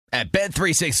At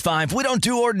Bet365, we don't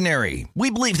do ordinary. We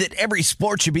believe that every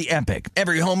sport should be epic.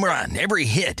 Every home run, every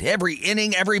hit, every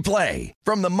inning, every play.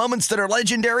 From the moments that are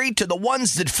legendary to the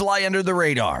ones that fly under the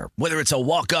radar. Whether it's a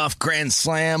walk-off grand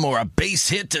slam or a base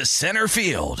hit to center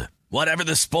field. Whatever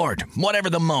the sport, whatever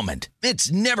the moment.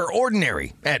 It's never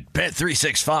ordinary at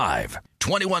Bet365.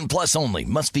 21 plus only.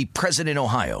 Must be present in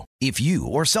Ohio. If you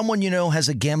or someone you know has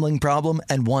a gambling problem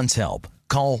and wants help,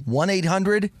 call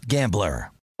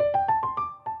 1-800-GAMBLER.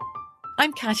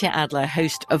 I'm Katya Adler,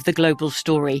 host of The Global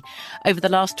Story. Over the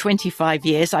last 25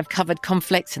 years, I've covered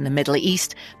conflicts in the Middle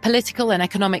East, political and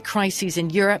economic crises in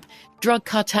Europe, drug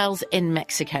cartels in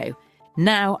Mexico.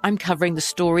 Now I'm covering the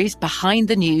stories behind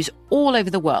the news all over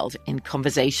the world in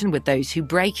conversation with those who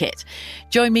break it.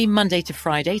 Join me Monday to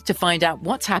Friday to find out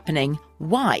what's happening,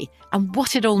 why, and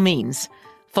what it all means.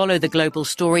 Follow The Global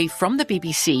Story from the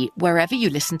BBC wherever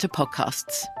you listen to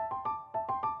podcasts.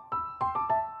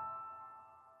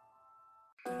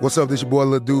 What's up, this is your boy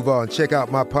Lil Duval, and check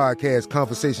out my podcast,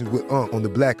 Conversations with Unc, on the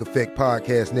Black Effect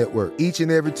Podcast Network. Each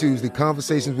and every Tuesday,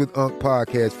 Conversations with Unc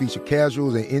podcast feature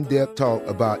casual and in-depth talk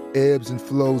about ebbs and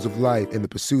flows of life and the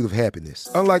pursuit of happiness.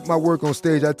 Unlike my work on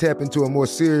stage, I tap into a more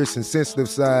serious and sensitive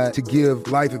side to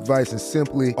give life advice and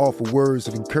simply offer words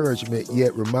of encouragement,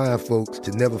 yet remind folks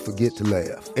to never forget to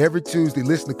laugh. Every Tuesday,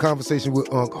 listen to Conversation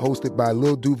with Unc, hosted by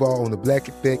Lil Duval on the Black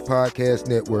Effect Podcast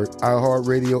Network,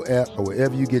 iHeartRadio app, or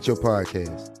wherever you get your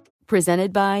podcasts.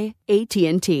 Presented by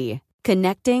AT&T.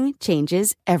 Connecting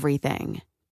changes everything.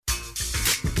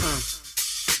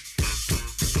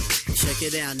 Check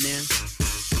it out now.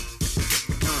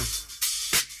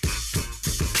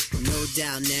 No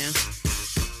doubt now.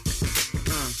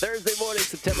 Thursday morning,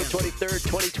 September 23rd,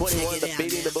 2021, the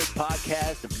Beating the Book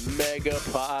Podcast,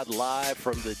 Megapod, live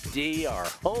from the D, our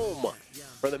home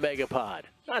for the Megapod.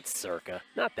 Not Circa,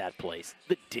 not that place,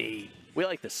 the D. We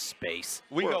like the space.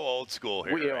 We go old school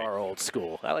here. We right? are old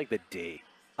school. I like the D.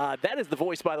 That is the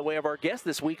voice, by the way, of our guest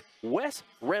this week, Wes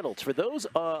Reynolds. For those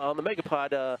on the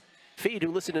Megapod feed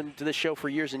who listen to this show for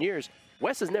years and years,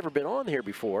 Wes has never been on here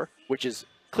before, which is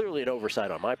clearly an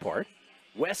oversight on my part.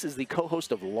 Wes is the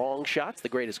co-host of Long Shots, the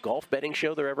greatest golf betting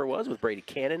show there ever was, with Brady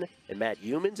Cannon and Matt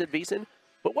Youmans at VSiN.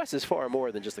 But Wes is far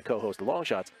more than just the co-host of Long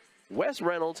Shots. Wes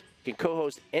Reynolds can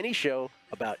co-host any show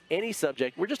about any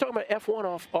subject. We're just talking about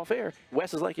F1 off air.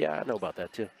 Wes is like, yeah, I know about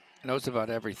that too. Knows about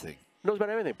everything. Knows about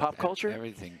everything. Pop culture?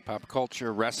 Everything. Pop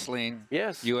culture, wrestling,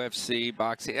 yes, UFC,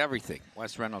 boxing, everything.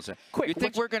 Wes Reynolds. Quick, you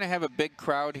think we're going to have a big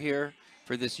crowd here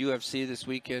for this UFC this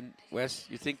weekend, Wes?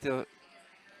 You think they'll...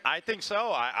 I think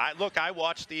so. Look, I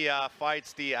watched the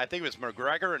fights, I think it was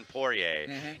McGregor and Poirier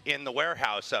in the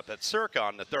warehouse up at Circa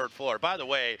on the 3rd floor. By the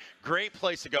way, great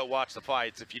place to go watch the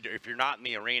fights if you're not in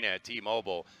the arena at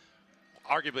T-Mobile.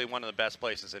 Arguably one of the best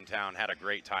places in town. Had a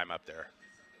great time up there.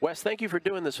 Wes, thank you for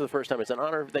doing this for the first time. It's an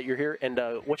honor that you're here. And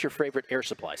what's your favorite Air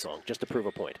Supply song, just to prove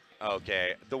a point?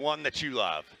 Okay, the one that you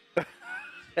love.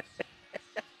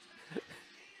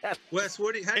 Wes,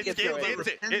 how do you feel about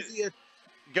Rapenzia?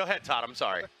 Go ahead, Todd. I'm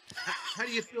sorry. How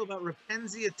do you feel about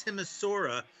Rapenzia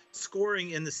Timisoara scoring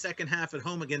in the second half at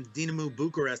home against Dinamo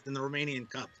Bucharest in the Romanian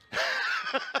Cup?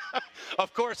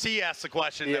 Of course, he asked the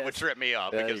question that would trip me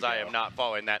up because I am not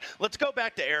following that. Let's go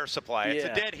back to Air Supply. It's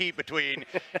a dead heat between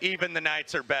even the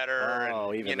nights are better.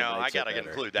 And, I got to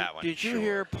include that one. Did you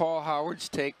hear Paul Howard's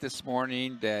take this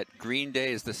morning that Green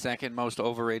Day is the second most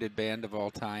overrated band of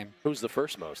all time? Who's the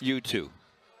first most? U2.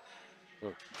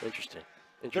 Oh, interesting.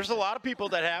 There's a lot of people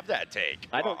that have that take.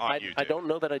 I don't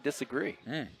know that I disagree.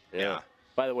 Yeah.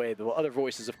 By the way, the other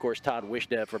voice is, of course, Todd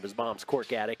Wishnev from his mom's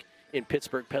cork attic in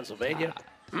Pittsburgh, Pennsylvania,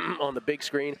 on the big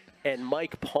screen. And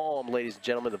Mike Palm, ladies and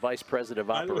gentlemen, the Vice President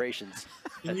of Operations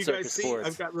Can at you Circa guys see? Sports.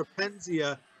 I've got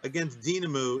Rapenzia against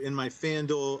Dinamo in my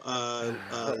FanDuel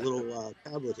little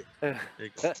tablet here.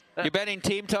 You betting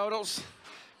team totals?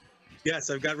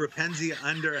 Yes, I've got Rapenzia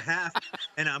under half,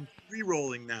 and I'm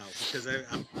re-rolling now because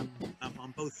I'm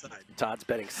on both sides. Todd's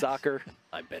betting soccer.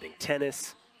 I'm betting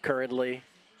tennis currently.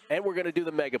 And we're going to do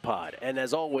the Megapod. And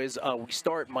as always, we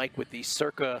start, Mike, with the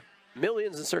Circa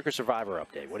Millions and Circa Survivor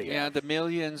update. What do you have? The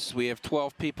Millions, we have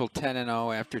 12 people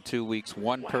 10-0 after 2 weeks,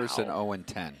 one person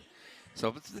 0-10.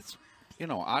 So it's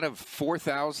out of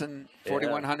 4,000,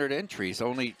 4,100 entries,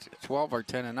 only 12 are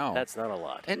 10-0. That's not a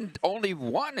lot. And only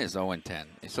one is 0-10.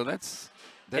 So that's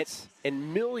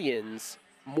and millions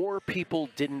more people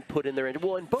didn't put in their entry.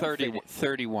 Well, in both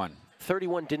 31.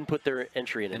 31 didn't put their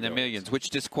entry in the millions,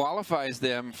 which disqualifies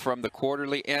them from the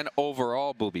quarterly and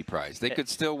overall booby prize. They could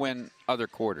still win other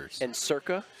quarters. And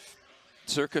Circa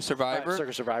Survivor?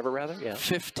 Circa Survivor, rather, yeah.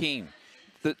 15.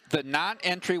 The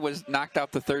non-entry was knocked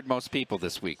out the third most people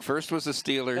this week. First was the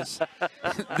Steelers,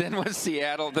 then was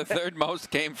Seattle. The third most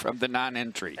came from the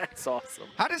non-entry. That's awesome.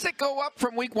 How does it go up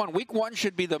from week one? Week one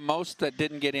should be the most that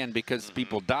didn't get in because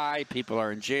people die, people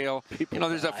are in jail.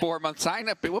 There's a 4-month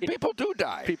sign-up. Well, people do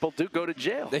die. People do go to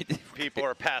jail. People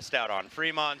are passed out on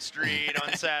Fremont Street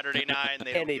on Saturday night. And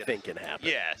Anything can happen.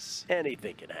 Yes.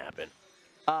 Anything can happen.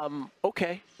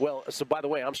 Okay. Well, so by the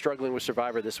way, I'm struggling with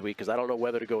Survivor this week because I don't know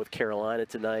whether to go with Carolina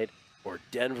tonight or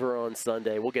Denver on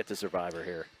Sunday. We'll get to Survivor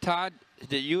here. Todd,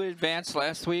 did you advance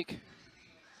last week?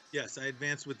 Yes, I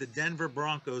advanced with the Denver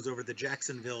Broncos over the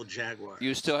Jacksonville Jaguars.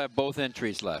 You still have both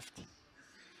entries left.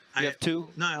 You have two?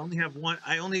 No, I only have one.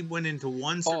 I only went into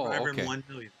one Survivor and 1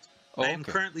 million. I am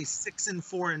currently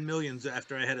 6-4 in millions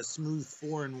after I had a smooth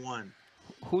 4-1.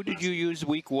 Who did you use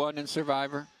week one in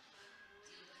Survivor?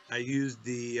 I used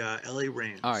the LA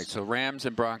Rams. All right, so Rams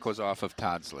and Broncos off of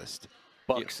Todd's list.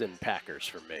 Bucks and Packers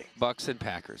for me. Bucks and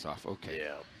Packers off. Okay.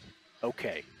 Yeah.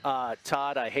 Okay.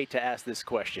 Todd, I hate to ask this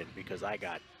question because I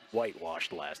got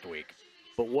whitewashed last week.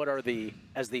 But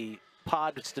as the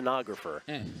pod stenographer,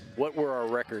 what were our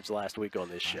records last week on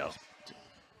this show?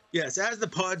 Yes, as the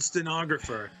pod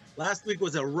stenographer, last week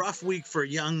was a rough week for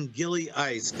young Gilly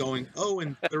Ice, going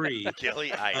 0-3.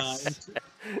 Gilly Ice.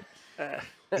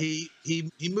 He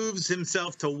moves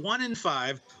himself to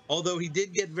 1-5, although he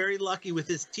did get very lucky with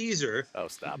his teaser. Oh,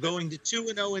 stop Going to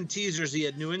 2-0 in teasers. He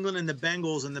had New England and the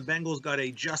Bengals got a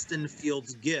Justin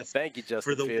Fields gift. Thank you, Justin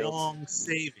for the Fields. long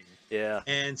saving. Yeah.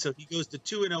 And so he goes to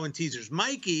 2-0 in teasers.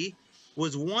 Mikey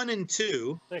was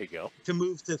 1-2. There you go. To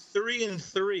move to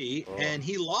 3-3, and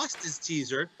he lost his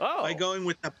teaser by going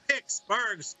with the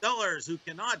Pittsburgh Steelers, who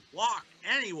cannot block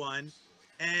anyone,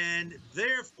 and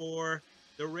therefore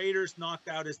the Raiders knocked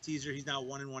out his teaser. He's now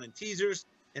 1-1 in teasers,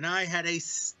 and I had a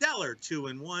stellar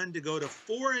 2-1 to go to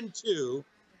 4-2,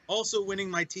 also winning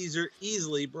my teaser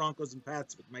easily. Broncos and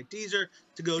Pats with my teaser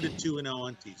to go to 2-0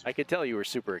 on teaser. I could tell you were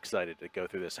super excited to go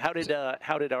through this. How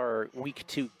did our week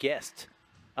 2 guest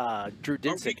Drew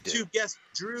Dinsick week 2 guest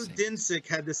Drew Dinsick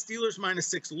had the Steelers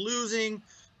 -6 losing,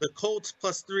 the Colts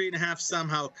 +3.5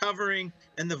 somehow covering,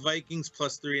 and the Vikings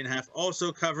 +3.5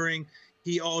 also covering.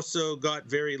 He also got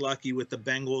very lucky with the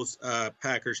Bengals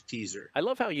Packers teaser. I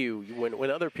love how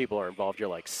when other people are involved, you're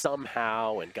like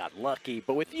somehow and got lucky,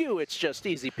 but with you, it's just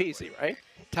easy peasy, right?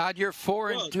 Todd, you're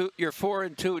 4-2. You're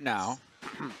 4-2 now.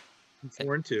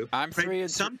 4-2. I'm 3-3.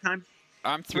 Sometimes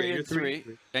I'm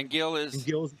 3-3, and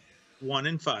Gil's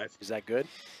 1-5. Is that good?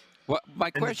 Well, my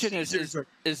question is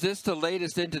this the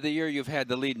latest into the year you've had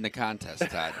the lead in the contest,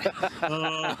 Todd?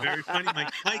 Oh, very funny,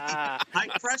 Mikey. I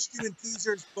crushed you in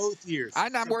teasers both years.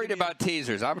 I'm not worried about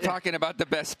teasers. I'm talking about the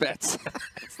best bets.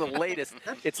 It's the latest.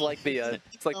 It's like the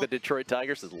Detroit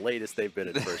Tigers, the latest they've been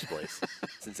in first place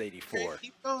since '84. Okay,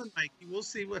 keep going, Mikey. We'll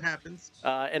see what happens.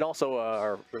 And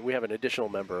also, we have an additional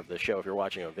member of the show. If you're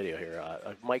watching on video here,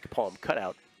 a Mike Palm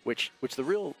cutout, which the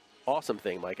real awesome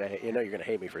thing, Mike. You're going to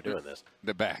hate me for doing this.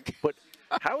 The back. But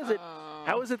how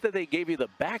is it that they gave you the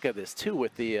back of this too?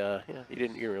 With the you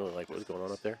didn't really like what was going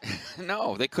on up there?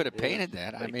 No, they could have painted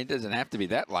that. I mean, it doesn't have to be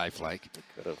that lifelike.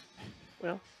 Could have.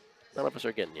 Well, none of us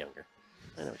are getting younger.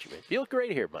 I know what you mean. You look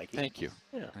great here, Mikey. Thank you.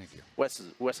 Yeah. Thank you. Wes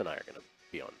and I are going to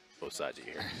be on both sides of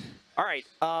you here. All right.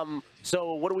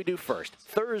 So what do we do first?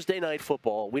 Thursday night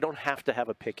football. We don't have to have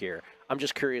a pick here. I'm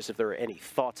just curious if there are any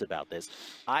thoughts about this.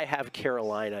 I have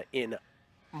Carolina in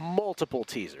multiple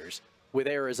teasers with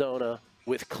Arizona,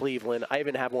 with Cleveland. I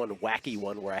even have one wacky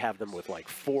one where I have them with like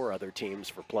 4 other teams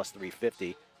for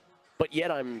 +350. But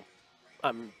yet I'm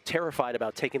terrified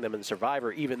about taking them in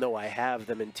Survivor, even though I have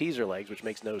them in teaser legs, which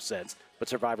makes no sense. But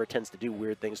Survivor tends to do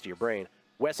weird things to your brain.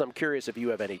 Wes, I'm curious if you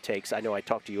have any takes. I know I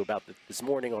talked to you about this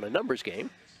morning on a numbers game.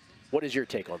 What is your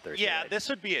take on Thursday night? This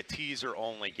would be a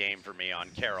teaser-only game for me on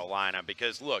Carolina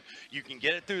because, look, you can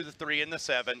get it through the 3 and the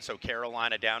 7, so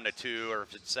Carolina down to 2, or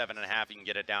if it's 7.5, you can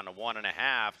get it down to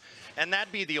 1.5, and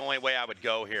that'd be the only way I would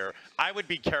go here. I would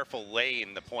be careful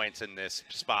laying the points in this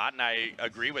spot, and I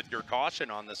agree with your caution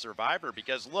on the Survivor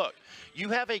because, look, you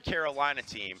have a Carolina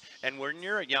team, and when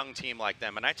you're a young team like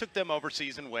them, and I took them over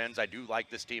season wins. I do like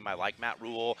this team. I like Matt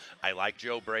Rule. I like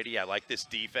Joe Brady. I like this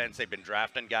defense. They've been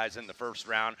drafting guys in the first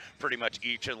round pretty much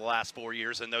each of the last 4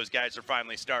 years, and those guys are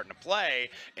finally starting to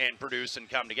play and produce and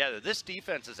come together. This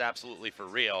defense is absolutely for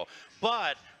real.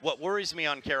 But what worries me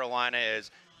on Carolina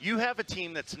is you have a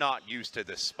team that's not used to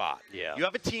this spot. Yeah. You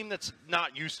have a team that's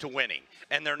not used to winning,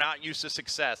 and they're not used to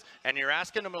success, and you're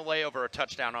asking them to lay over a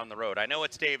touchdown on the road. I know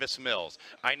it's Davis Mills.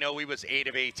 I know he was 8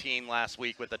 of 18 last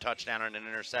week with a touchdown and an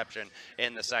interception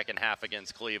in the second half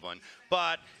against Cleveland.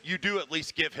 But you do at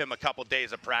least give him a couple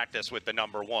days of practice with the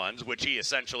number ones, which he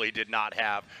essentially did not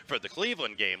have for the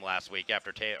Cleveland game last week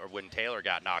after when Taylor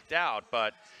got knocked out.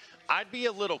 But I'd be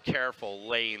a little careful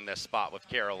laying this spot with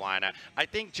Carolina. I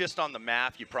think just on the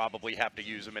math, you probably have to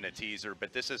use them in a teaser,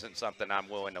 but this isn't something I'm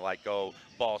willing to go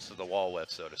balls to the wall with,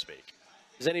 so to speak.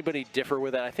 Does anybody differ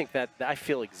with that? I think that I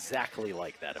feel exactly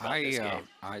like that about this game.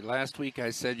 Last week I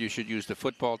said you should use the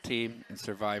football team in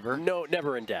Survivor. No,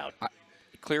 never in doubt.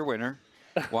 Clear winner,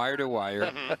 wire to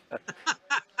wire.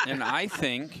 And I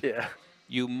think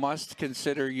you must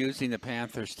consider using the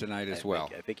Panthers tonight as well.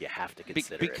 I think you have to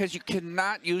consider because you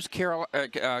cannot use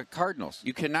Cardinals.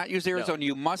 You cannot use Arizona. No.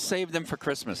 You must save them for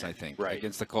Christmas, I think,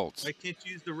 against the Colts. Why can't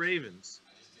you use the Ravens?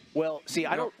 Well, see,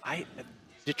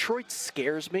 Detroit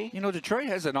scares me. You know, Detroit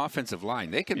has an offensive line.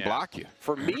 They can block you.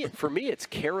 For me, it's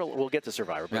Carolina. We'll get to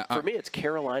Survivor, but for me, it's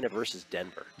Carolina versus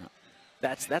Denver.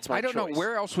 That's my choice. I don't know.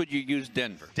 Where else would you use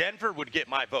Denver? Denver would get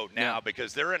my vote now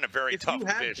because they're in a very tough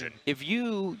division. If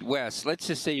you, Wes, let's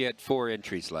just say you had 4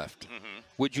 entries left,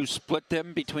 would you split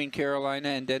them between Carolina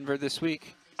and Denver this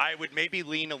week? I would maybe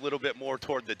lean a little bit more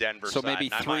toward the Denver side. So maybe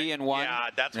 3 and 1? Yeah,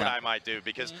 that's what I might do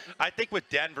because I think with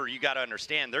Denver, you got to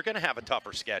understand, they're going to have a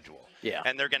tougher schedule. Yeah.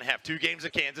 And they're going to have 2 games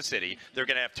at Kansas City. They're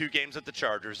going to have 2 games at the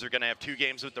Chargers. They're going to have 2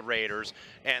 games with the Raiders.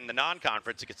 And the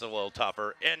non-conference, it gets a little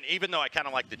tougher. And even though I kind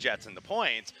of like the Jets and the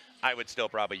points, I would still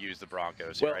probably use the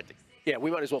Broncos here, I think. Yeah,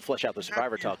 we might as well flesh out the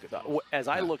Survivor talk. As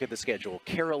I look at the schedule,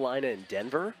 Carolina and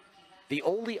Denver, the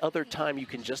only other time you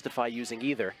can justify using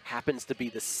either happens to be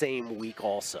the same week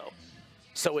also.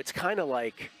 So it's kind of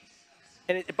like,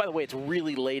 and by the way, it's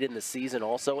really late in the season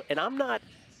also. And I'm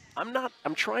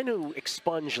trying to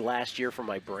expunge last year from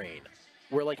my brain,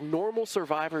 where like normal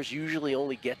survivors usually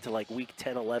only get to like week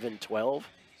 10, 11, 12.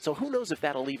 So who knows if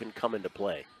that'll even come into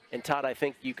play. And Todd, I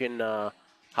think you can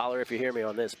holler if you hear me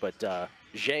on this, but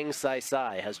Zhang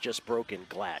Sai has just broken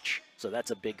Glatch. So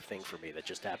that's a big thing for me that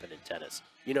just happened in tennis.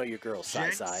 You know your girl, Sai.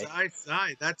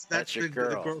 That's your girl.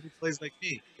 The girl who plays like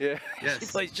me. Yeah. Yes. She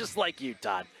plays just like you,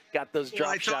 Todd. Got those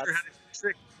drop shots.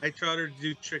 I taught her to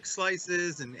do trick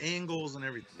slices and angles and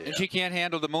everything. Yeah. And she can't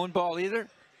handle the moon ball either?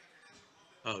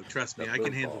 Oh, trust me, I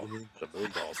can handle the moon ball. The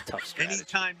moon ball's tough strategy.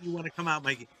 Anytime you want to come out,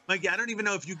 Mikey. Mikey, I don't even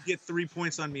know if you get 3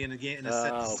 points on me in a game in a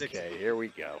set of 6. Okay, here we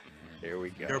go.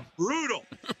 You're brutal.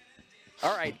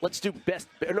 All right, let's do best.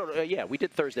 Yeah, we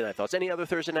did Thursday night thoughts. Any other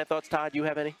Thursday night thoughts, Todd? You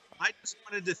have any? I just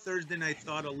wanted to Thursday night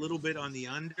thought a little bit on the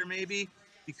under maybe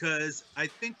because I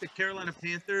think the Carolina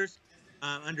Panthers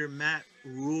under Matt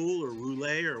Rule or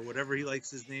Roulette or whatever he likes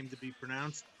his name to be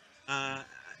pronounced. I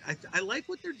like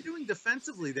what they're doing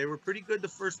defensively. They were pretty good the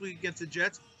first week against the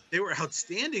Jets. They were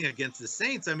outstanding against the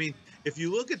Saints. I mean, if you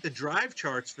look at the drive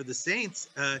charts for the Saints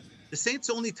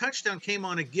only touchdown came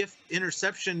on a gift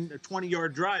interception, a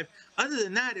 20-yard drive. Other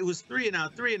than that, it was 3 and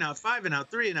out, 3 and out, 5 and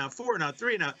out, 3 and out, 4 and out,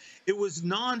 3 and out. It was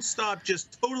nonstop,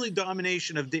 just totally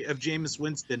domination of Jameis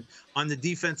Winston on the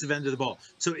defensive end of the ball.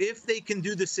 So if they can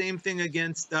do the same thing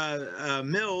against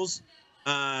Mills,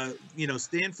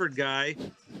 Stanford guy,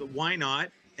 why not?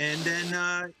 And then,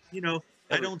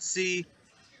 I don't see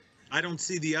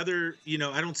the other,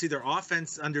 I don't see their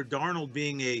offense under Darnold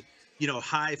being a,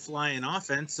 high flying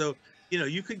offense. So,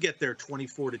 you could get there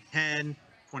 24-10,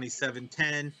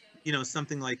 27-10,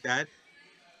 something like that.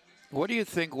 What do you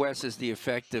think, Wes, is the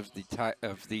effect of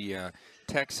the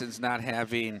Texans not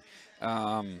having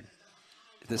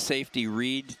the safety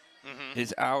Reed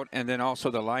is out, and then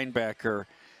also the linebacker,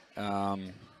 I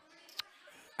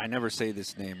never say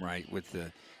this name right, with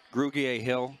the Grugier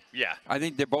Hill? Yeah. I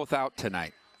think they're both out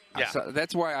tonight. Yeah. So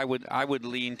that's why I would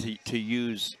lean to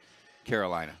use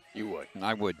Carolina. You would.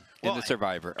 I would in the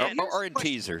Survivor or in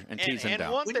teaser and tease them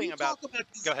down. One when thing you about, talk about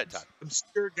these go ahead, Todd.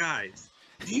 obscure guys,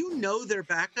 do you know their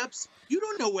backups? You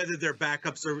don't know whether their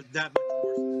backups are that much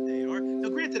worse than they are. Now,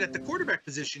 granted, at the quarterback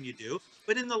position you do,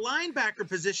 but in the linebacker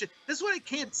position, this is what I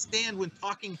can't stand when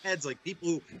talking heads like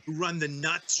people who run the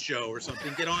Nuts show or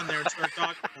something get on there and start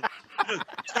talking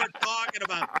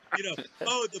about,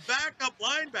 the backup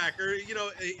linebacker,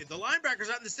 the linebacker's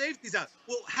out and the safety's out.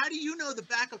 Well, how do you know the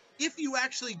backup? If you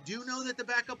actually do know that the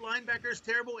backup linebacker is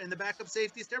terrible and the backup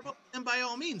safety is terrible, then by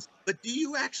all means. But do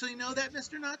you actually know that,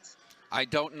 Mr. Nuts? I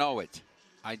don't know it.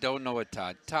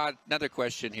 Todd. Todd, another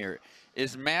question here.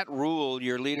 Is Matt Rule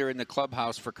your leader in the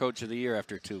clubhouse for Coach of the Year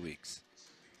after 2 weeks?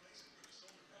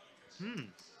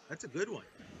 That's a good one.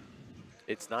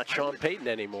 It's not Sean Payton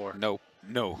anymore. Nope.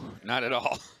 No, not at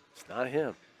all. It's not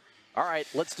him. All right,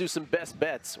 let's do some best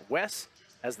bets. Wes,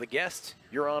 as the guest,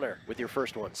 your honor with your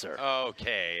first one, sir.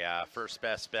 Okay, first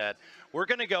best bet. We're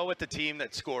going to go with the team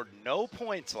that scored no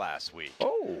points last week.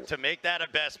 Oh. To make that a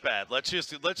best bet, let's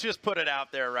just put it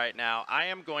out there right now. I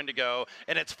am going to go,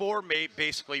 and it's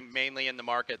basically mainly in the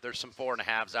market. There's some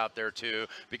 4.5s out there too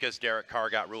because Derek Carr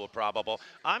got ruled probable.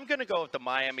 I'm going to go with the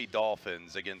Miami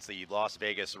Dolphins against the Las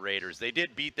Vegas Raiders. They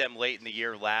did beat them late in the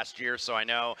year last year, so I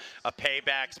know a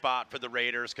payback spot for the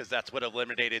Raiders because that's what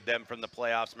eliminated them from the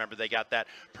playoffs. Remember, they got that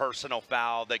personal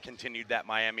foul that continued that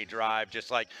Miami drive, just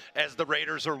like as the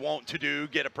Raiders are wont to do,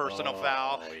 get a personal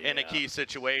foul in a key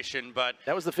situation. But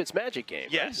that was the Fitzmagic game.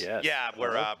 Yes, right? Yeah,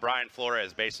 where Brian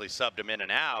Flores basically subbed him in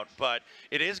and out. But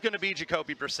it is going to be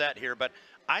Jacoby Brissett here. But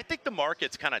I think the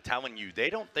market's kind of telling you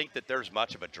they don't think that there's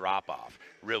much of a drop-off,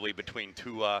 really, between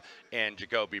Tua and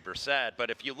Jacoby Brissett. But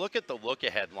if you look at the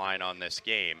look-ahead line on this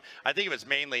game, I think it was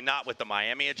mainly not with the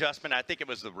Miami adjustment. I think it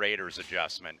was the Raiders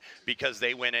adjustment because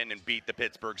they went in and beat the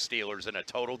Pittsburgh Steelers in a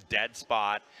total dead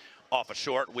spot off a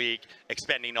short week,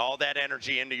 expending all that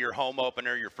energy into your home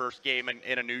opener, your first game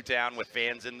in a new town with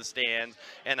fans in the stands.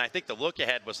 And I think the look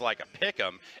ahead was like a pick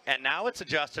 'em, and now it's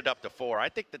adjusted up to 4. I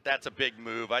think that that's a big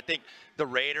move. I think the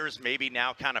Raiders maybe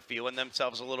now kind of feeling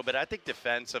themselves a little bit. I think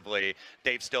defensively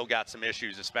they've still got some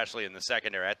issues, especially in the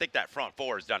secondary. I think that front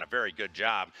four has done a very good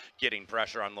job getting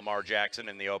pressure on Lamar Jackson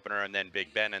in the opener and then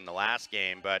Big Ben in the last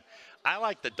game. But I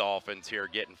like the Dolphins here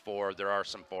getting 4. There are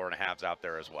some 4.5s out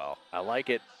there as well. I like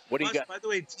it. What do you got? By the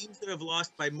way, teams that have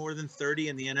lost by more than 30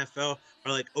 in the NFL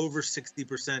are like over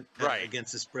 60%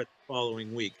 against the spread the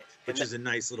following week, which is a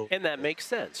nice little. And that makes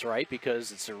sense, right?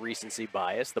 Because it's a recency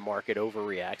bias. The market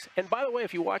overreacts. And by the way,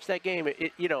 if you watch that game,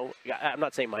 I'm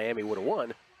not saying Miami would have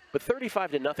won, but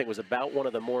 35-0 was about one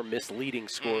of the more misleading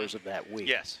scores of that week.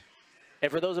 Yes.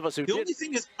 And for those of us who the only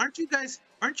thing is, aren't you guys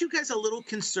a little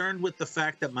concerned with the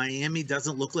fact that Miami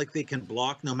doesn't look like they can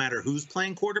block no matter who's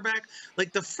playing quarterback?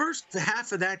 Like the first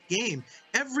half of that game,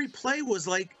 every play was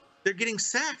like they're getting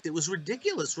sacked. It was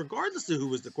ridiculous, regardless of who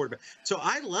was the quarterback. So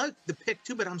I love the pick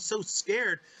too, but I'm so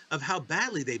scared of how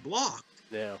badly they blocked.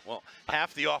 Yeah. Well,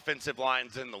 half the offensive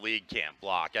lines in the league can't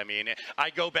block. I mean, I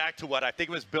go back to what I think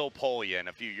it was Bill Polian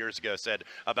a few years ago said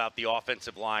about the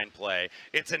offensive line play.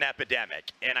 It's an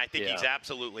epidemic, and I think he's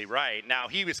absolutely right. Now,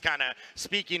 he was kind of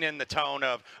speaking in the tone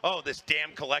of, oh, this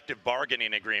damn collective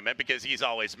bargaining agreement, because he's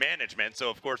always management, so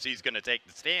of course he's going to take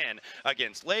the stand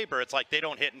against labor. It's like they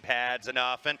don't hit in pads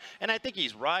enough, and I think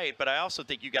he's right, but I also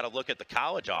think you got to look at the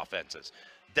college offenses.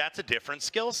 That's a different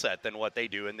skill set than what they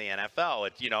do in the NFL.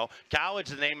 It's, college,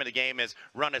 the name of the game is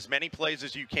run as many plays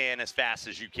as you can, as fast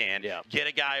as you can, get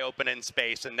a guy open in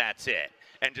space, and that's it.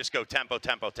 And just go tempo,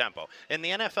 tempo, tempo. In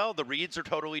the NFL, the reads are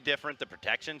totally different. The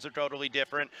protections are totally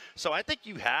different. So I think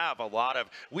you have a lot of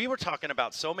 – we were talking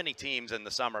about so many teams in the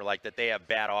summer like that they have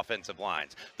bad offensive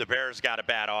lines. The Bears got a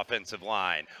bad offensive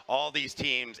line. All these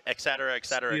teams, et cetera, et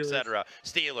cetera, et cetera.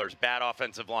 Steelers, bad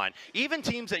offensive line. Even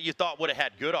teams that you thought would have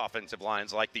had good offensive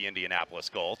lines like the Indianapolis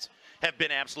Colts have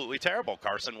been absolutely terrible.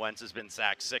 Carson Wentz has been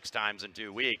sacked 6 times in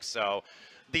 2 weeks. So –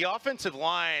 the offensive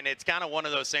line, it's kind of one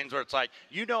of those things where it's like,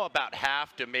 about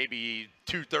half to maybe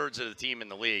 2/3 of the team in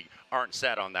the league aren't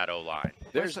set on that O-line.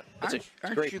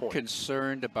 Aren't you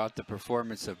concerned about the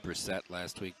performance of Brissett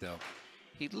last week, though?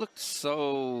 He looked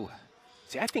so...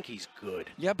 See, I think he's good.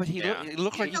 Yeah, but he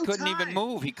looked like he couldn't even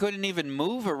move. He couldn't even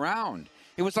move around.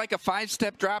 It was like a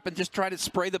 5-step drop and just try to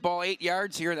spray the ball 8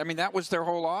 yards here. I mean, that was their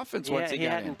whole offense once he got in.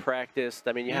 He hadn't practiced.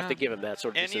 I mean, you have to give him that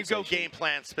sort of And you go game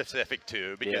plan specific,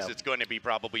 too, because it's going to be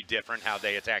probably different how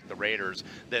they attack the Raiders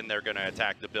than they're going to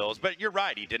attack the Bills. But you're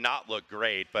right. He did not look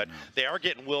great. But they are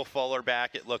getting Will Fuller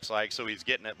back, it looks like, so he's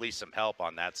getting at least some help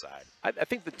on that side. I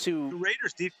think the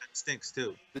Raiders' defense stinks,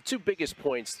 too. The 2 biggest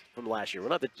points from last year,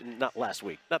 well, not last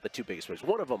week, not the 2 biggest points.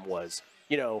 One of them was,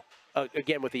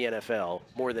 again with the NFL,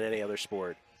 more than any other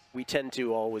sport, we tend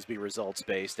to always be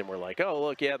results-based, and we're like, oh,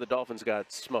 look, the Dolphins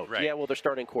got smoked. Right. Yeah, well, their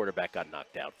starting quarterback got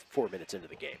knocked out 4 minutes into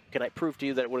the game. Can I prove to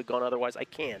you that it would have gone otherwise? I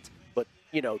can't, but,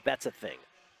 that's a thing.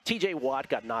 T.J. Watt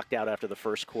got knocked out after the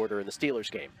first quarter in the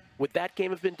Steelers game. Would that game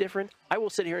have been different? I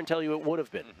will sit here and tell you it would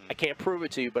have been. I can't prove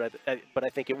it to you, but I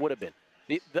think it would have been.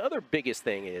 The other biggest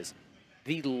thing is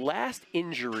the last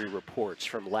injury reports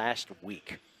from last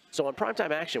week. So on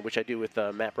Primetime Action, which I do with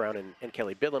Matt Brown and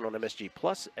Kelly Bidlin on MSG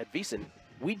Plus at VSiN,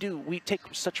 we take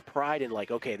such pride in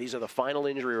okay, these are the final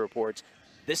injury reports.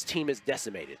 This team is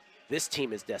decimated. This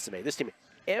team is decimated. This team.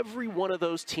 Every one of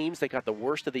those teams that got the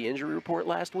worst of the injury report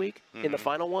last week in the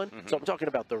final one. So I'm talking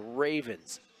about the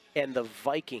Ravens and the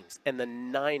Vikings and the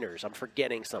Niners. I'm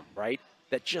forgetting some, right?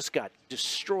 That just got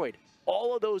destroyed.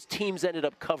 All of those teams ended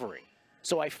up covering.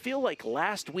 So I feel like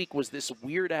last week was this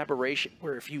weird aberration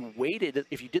where if you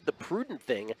did the prudent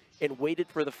thing and waited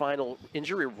for the final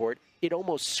injury report, it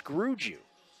almost screwed you.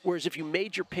 Whereas if you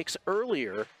made your picks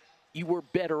earlier, you were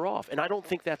better off. And I don't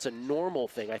think that's a normal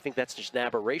thing. I think that's just an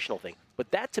aberrational thing.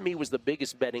 But that, to me, was the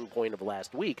biggest betting point of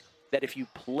last week, that if you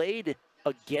played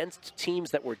against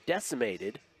teams that were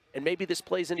decimated, and maybe this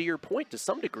plays into your point to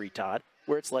some degree, Todd,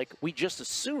 where it's like we just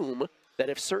assume that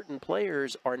if certain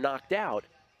players are knocked out,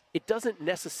 it doesn't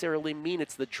necessarily mean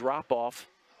it's the drop-off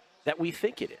that we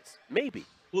think it is. Maybe.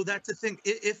 Well, that's the thing.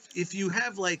 If you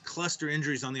have like cluster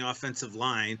injuries on the offensive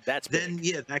line, then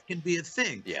yeah, that can be a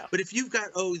thing. Yeah. But if you've got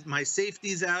my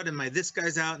safety's out and my this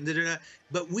guy's out and da-da-da,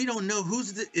 but we don't know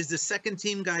is the second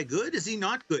team guy good? Is he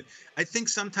not good? I think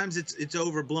sometimes it's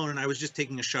overblown. And I was just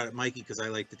taking a shot at Mikey because I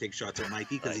like to take shots at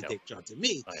Mikey because he takes shots at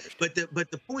me. But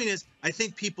the point is, I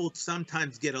think people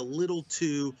sometimes get a little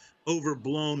too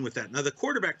overblown with that. Now the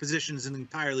quarterback position is an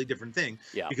entirely different thing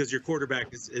because your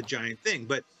quarterback is a giant thing,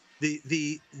 but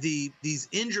these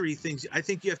injury things, I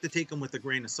think you have to take them with a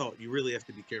grain of salt. You really have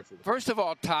to be careful. First of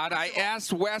all, Todd, I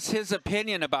asked Wes his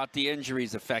opinion about the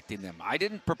injuries affecting them. I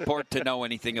didn't purport to know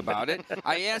anything about it.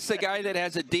 I asked the guy that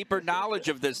has a deeper knowledge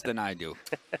of this than I do.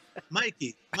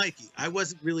 Mikey, I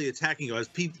wasn't really attacking you. I was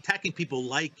attacking people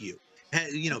like you.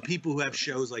 You know, people who have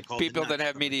shows like people that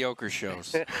have mediocre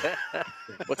shows.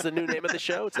 What's the new name of the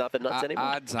show? It's not the Nuts anymore.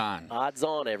 Odds On. Odds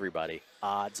On, everybody.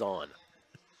 Odds On.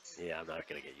 Yeah, I'm not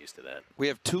going to get used to that. We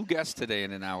have 2 guests today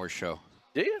in an hour show.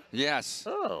 Do you? Yes.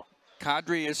 Oh.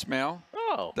 Kadri Ismail.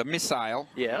 Oh. The Missile.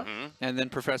 Yeah. And then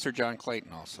Professor John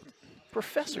Clayton also.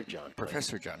 Professor John Clayton.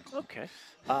 Professor John Clayton. Okay.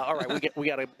 All right,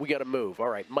 we got to move. All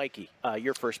right, Mikey,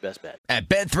 your first best bet. At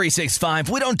Bet365,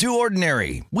 we don't do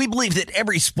ordinary. We believe that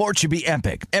every sport should be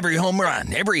epic. Every home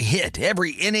run, every hit,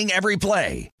 every inning, every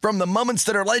play. From the moments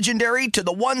that are legendary to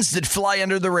the ones that fly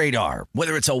under the radar.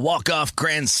 Whether it's a walk-off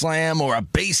grand slam or a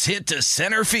base hit to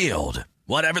center field.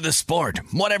 Whatever the sport,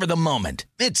 whatever the moment,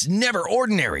 it's never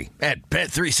ordinary at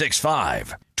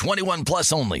Bet365. 21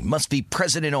 plus only. Must be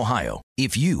present in Ohio.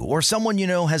 If you or someone you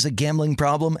know has a gambling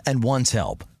problem and wants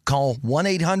help, call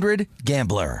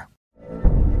 1-800-GAMBLER.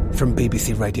 From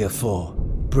BBC Radio 4,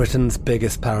 Britain's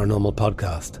biggest paranormal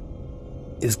podcast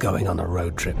is going on a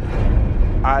road trip.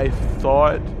 I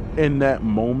thought in that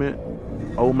moment,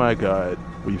 oh my God,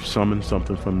 we've summoned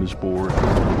something from this board.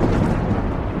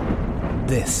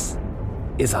 This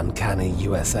is Uncanny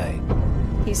USA.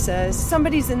 He says,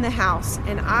 somebody's in the house,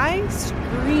 and I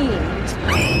screamed.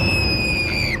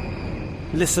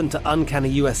 Listen to Uncanny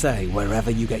USA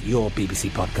wherever you get your BBC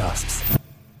podcasts,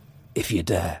 if you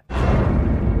dare.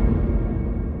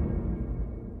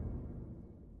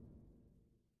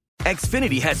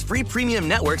 Xfinity has free premium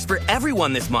networks for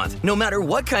everyone this month, no matter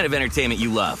what kind of entertainment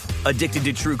you love. Addicted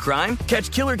to true crime?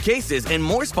 Catch killer cases and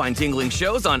more spine-tingling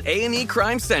shows on A&E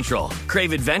Crime Central.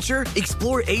 Crave adventure?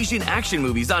 Explore Asian action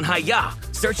movies on Hi-YAH.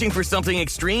 Searching for something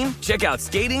extreme? Check out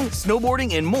skating,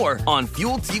 snowboarding, and more on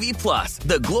Fuel TV Plus,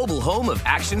 the global home of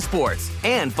action sports.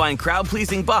 And find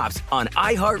crowd-pleasing bops on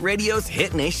iHeartRadio's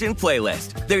Hit Nation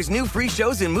playlist. There's new free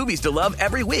shows and movies to love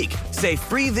every week. Say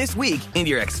free this week in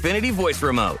your Xfinity voice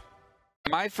remote.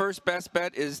 My first best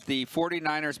bet is the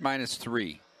 49ers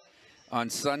 -3 on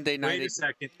Sunday night. Wait a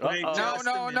second. No.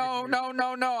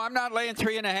 I'm not laying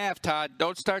 3.5, Todd.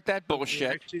 Don't start that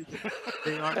bullshit.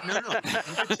 They are. No.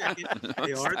 Check it.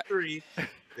 They are 3.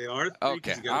 They are 3.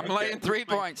 Okay, I'm laying 3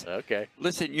 points. Okay.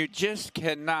 Listen, you just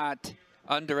cannot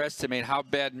underestimate how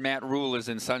bad Matt Rule is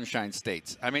in Sunshine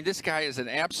States. I mean, this guy is an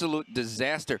absolute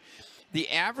disaster. The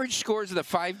average scores of the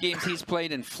 5 games he's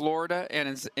played in Florida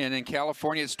and in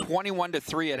California is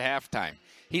 21-3 at halftime.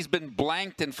 He's been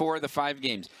blanked in 4 of the 5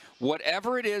 games.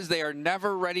 Whatever it is, they are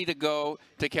never ready to go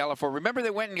to California. Remember, they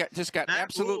went and got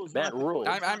absolute. Matt Rule.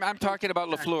 I'm talking about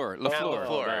LaFleur.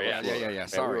 Yeah.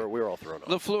 Sorry, we were all thrown off.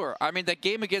 LaFleur. I mean, that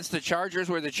game against the Chargers,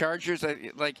 where the Chargers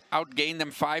outgained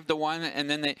them 5-1, and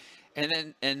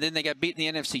then they got beat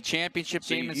in the NFC Championship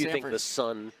game in San Francisco. You think the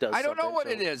sun does? I don't know what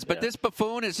it is, but this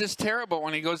buffoon is just terrible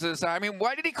when he goes to the side. I mean,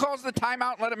 why did he call the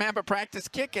timeout and let him have a practice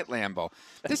kick at Lambeau?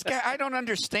 This guy, I don't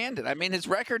understand it. I mean, his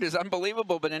record is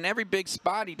unbelievable, but in every big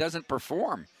spot, he doesn't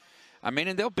perform. I mean,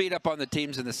 and they'll beat up on the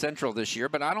teams in the Central this year,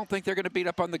 but I don't think they're going to beat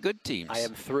up on the good teams. I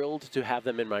am thrilled to have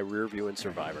them in my rear view in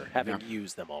Survivor, having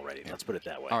used them already. Let's put it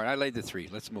that way. All right, I laid the 3.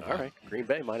 Let's move on. All right, Green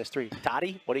Bay -3.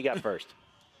 Toddy, what do you got first?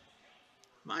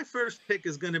 My first pick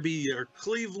is going to be your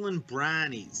Cleveland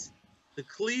Brownies. The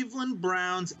Cleveland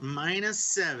Browns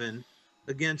 -7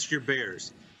 against your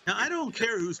Bears. Now, I don't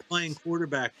care who's playing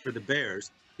quarterback for the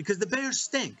Bears because the Bears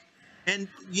stink. And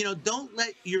don't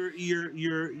let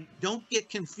don't get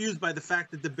confused by the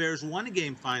fact that the Bears won a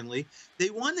game finally. They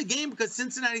won the game because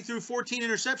Cincinnati threw 14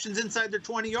 interceptions inside their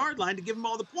 20-yard line to give them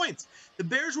all the points. The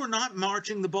Bears were not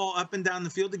marching the ball up and down the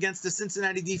field against the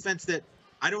Cincinnati defense that,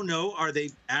 I don't know, are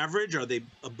they average? Are they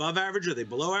above average? Are they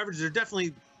below average? They're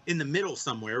definitely in the middle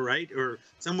somewhere, right? Or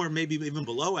somewhere maybe even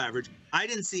below average. I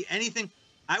didn't see anything.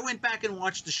 I went back and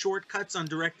watched the shortcuts on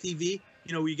DirecTV,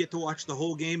 where you get to watch the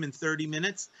whole game in 30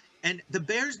 minutes. And the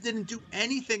Bears didn't do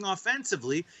anything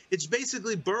offensively. It's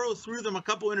basically Burrow threw them a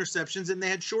couple interceptions, and they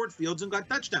had short fields and got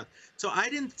touchdowns. So I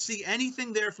didn't see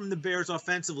anything there from the Bears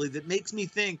offensively that makes me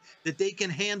think that they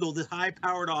can handle the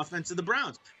high-powered offense of the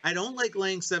Browns. I don't like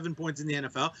laying 7 points in the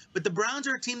NFL, but the Browns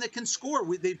are a team that can score.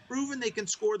 They've proven they can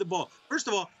score the ball. First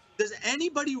of all, does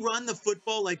anybody run the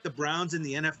football like the Browns in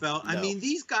the NFL? No. I mean,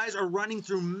 these guys are running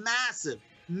through massive.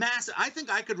 I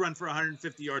think I could run for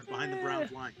 150 yards behind the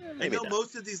Browns line. I know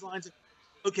most of these lines,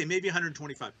 okay, maybe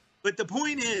 125. But the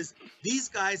point is, these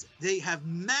guys, they have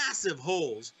massive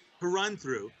holes to run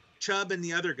through. Chubb and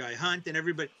the other guy, Hunt and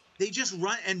everybody, they just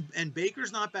run. And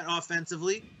Baker's not bad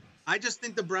offensively. I just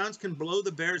think the Browns can blow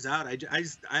the Bears out.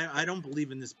 I don't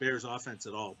believe in this Bears offense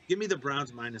at all. Give me the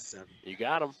Browns -7. You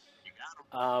got them.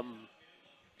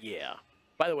 Yeah.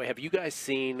 By the way, have you guys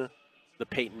seen the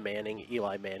Peyton Manning,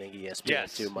 Eli Manning,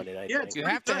 ESPN2 Monday Night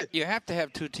thing? You have to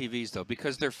have two TVs though,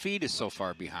 because their feed is so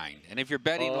far behind. And if you're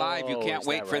betting live, you can't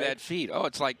wait for that feed. Oh,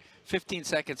 it's like 15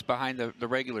 seconds behind the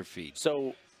regular feed.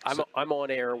 So I'm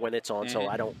on air when it's on. So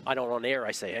I don't on air.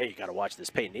 I say, hey, you got to watch this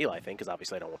Peyton Eli thing because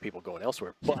obviously I don't want people going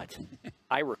elsewhere. But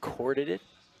I recorded it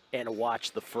and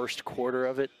watched the first quarter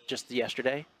of it just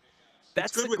yesterday.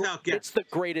 It's the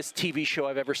greatest TV show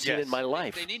I've ever seen in my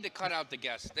life. They need to cut out the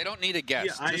guests. They don't need a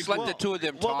guest. Just let the two of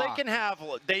them talk.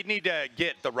 Well, they need to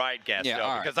get the right guest,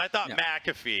 though, because I thought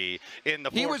McAfee in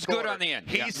the fourth he was quarter, good on the end.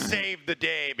 He saved the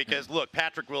day because, look,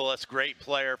 Patrick Willis, great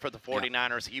player for the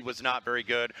 49ers. He was not very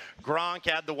good. Gronk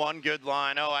had the one good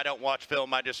line, I don't watch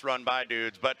film, I just run by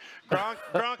dudes. But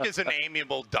Gronk is an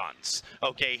amiable dunce,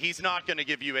 okay? He's not going to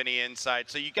give you any insight,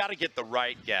 so you got to get the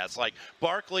right guest. Like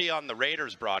Barkley on the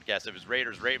Raiders broadcast, it was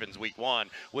Raiders-Ravens week 1,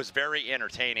 was very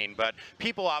entertaining. But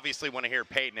people obviously want to hear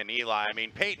Peyton and Eli. I mean,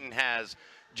 Peyton has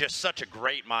just such a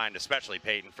great mind, especially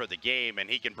Peyton, for the game, and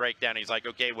he can break down. He's like,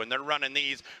 okay, when they run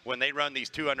these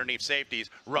two underneath safeties,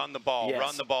 run the ball,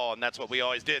 and that's what we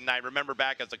always did. And I remember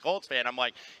back as a Colts fan, I'm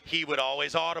like, he would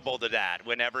always audible to that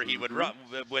whenever he would run,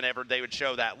 whenever they would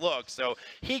show that look. So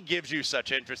he gives you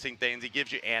such interesting things. He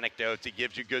gives you anecdotes. He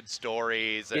gives you good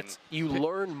stories. And you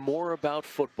learn more about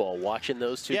football watching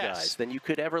those two guys than you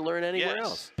could ever learn anywhere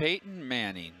else. Peyton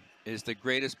Manning is the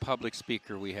greatest public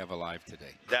speaker we have alive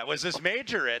today. That was his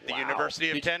major at the University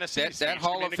of Tennessee. That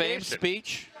Hall of Fame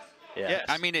speech. Yes.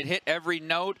 I mean, it hit every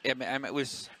note. It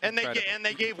was incredible. And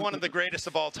they gave one of the greatest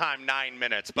of all time 9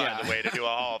 minutes, by the way, to do a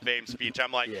Hall of Fame speech.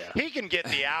 I'm like, he can get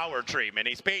the hour treatment.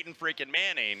 He's Peyton freaking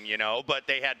Manning, but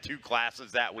they had 2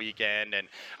 classes that weekend, and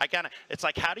it's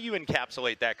like, how do you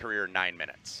encapsulate that career in 9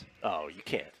 minutes? Oh, you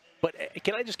can't. But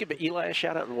can I just give Eli a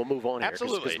shout out and we'll move on here?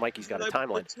 Absolutely. Because Mikey's got a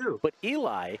timeline. But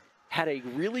Eli had a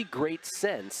really great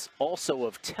sense also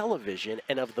of television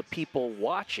and of the people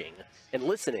watching and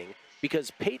listening,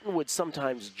 because Peyton would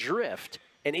sometimes drift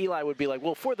and Eli would be like,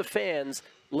 well, for the fans,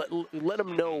 let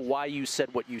them know why you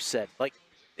said what you said. Like,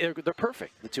 they're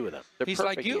perfect, the two of them. He's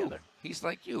like you. Together. He's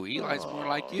like you. Eli's more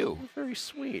like you. Very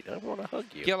sweet. I want to hug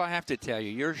you. Gil, I have to tell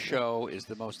you, your show is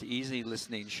the most easy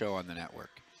listening show on the network.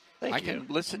 Thank you. I can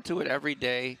listen to it every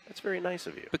day. That's very nice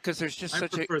of you. Because there's just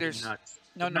such a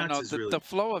No. The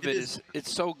flow of it is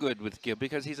it's so good with Gil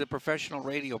because he's a professional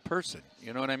radio person.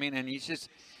 You know what I mean? And he's just,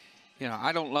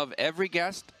 I don't love every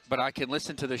guest, but I can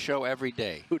listen to the show every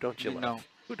day. Who don't you love?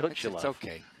 Who don't you love? It's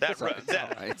okay.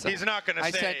 He's not going to say.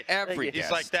 I said every guest.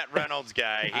 He's like that Reynolds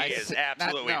guy. He is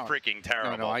absolutely freaking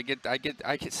terrible. No, I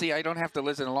can see. I don't have to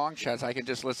listen to long shots. I can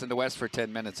just listen to Wes for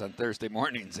 10 minutes on Thursday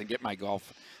mornings and get my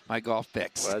golf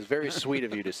picks. Well, that's very sweet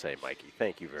of you to say, Mikey.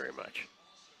 Thank you very much.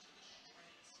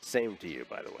 Same to you,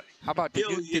 by the way. How about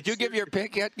did you give your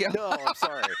pick yet, Gil? No, I'm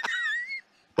sorry.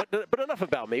 But enough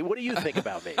about me. What do you think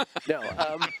about me? No.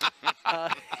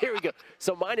 Here we go.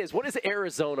 So mine is, what is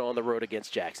Arizona on the road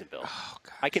against Jacksonville? Oh,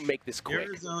 I can make this quick.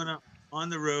 Arizona on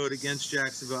the road against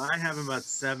Jacksonville. I have about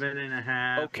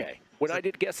 7.5. Okay. When I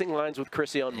did Guessing Lines with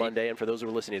Chrissy on Monday, and for those who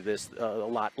are listening to this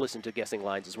listen to Guessing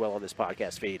Lines as well on this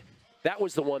podcast feed, that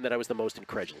was the one that I was the most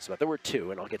incredulous about. There were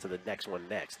 2, and I'll get to the next one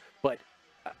next. But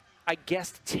I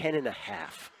guessed 10.5.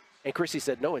 And Chrissy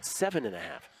said, no, it's 7.5.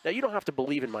 Now, you don't have to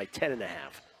believe in my 10.5,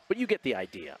 but you get the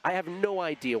idea. I have no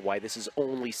idea why this is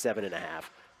only 7.5.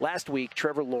 Last week,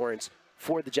 Trevor Lawrence,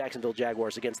 for the Jacksonville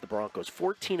Jaguars against the Broncos.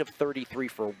 14 of 33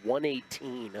 for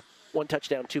 118. 1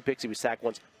 touchdown, 2 picks. He was sacked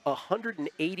once.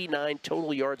 189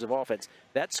 total yards of offense.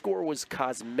 That score was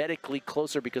cosmetically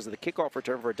closer because of the kickoff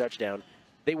return for a touchdown.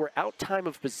 They were out time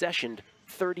of possession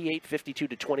 38-52 to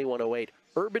 21-08.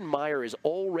 Urban Meyer is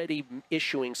already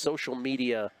issuing social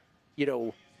media,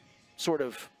 sort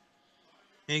of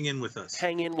hang in with us.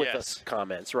 Hang in with us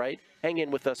comments, right? Hang in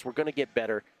with us. We're going to get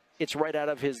better. It's right out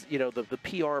of his, the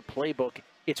PR playbook.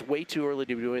 It's way too early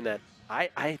to be doing that.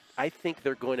 I think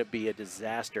they're going to be a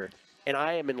disaster. And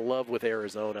I am in love with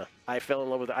Arizona. I fell in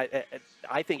love with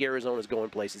I think Arizona's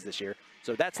going places this year.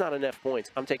 So that's not enough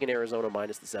points. I'm taking Arizona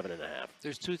minus the 7.5.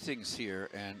 There's 2 things here,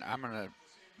 and I'm going to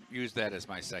use that as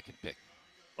my second pick.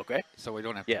 Okay. So we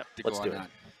don't have to go on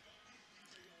that.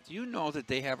 Do you know that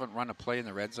they haven't run a play in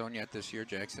the red zone yet this year,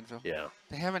 Jacksonville? Yeah.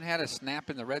 They haven't had a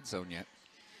snap in the red zone yet.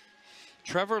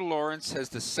 Trevor Lawrence has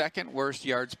the 2nd worst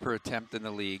yards per attempt in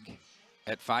the league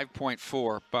at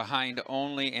 5.4, behind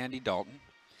only Andy Dalton.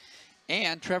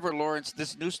 And Trevor Lawrence,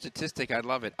 this new statistic, I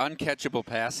love it, uncatchable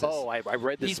passes. Oh, I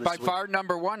read this. He's by far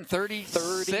number 1,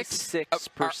 36%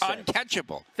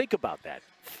 uncatchable. Think about that.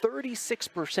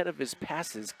 36% of his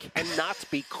passes cannot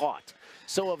be caught.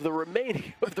 So of the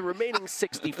remaining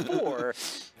 64,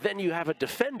 then you have a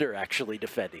defender actually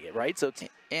defending it, right? So it's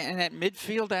and at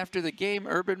midfield after the game,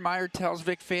 Urban Meyer tells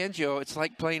Vic Fangio it's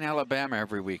like playing Alabama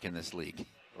every week in this league.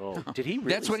 Oh, did he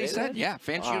really That's what say he said. that? Yeah,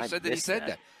 Fangio said that he said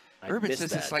that. Urban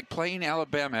says it's like playing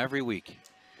Alabama every week.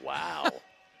 Wow.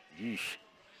 Yeesh.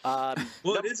 Well,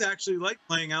 it is actually like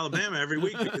playing Alabama every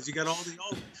week because you got all the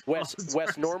old.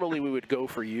 Wes, normally we would go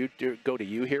to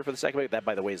you here for the second pick. That,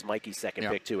 by the way, is Mikey's second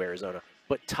pick to Arizona.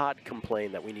 But Todd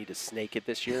complained that we need to snake it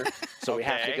this year, so we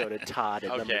have to go to Todd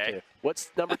at number 2.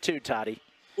 What's number 2, Toddy?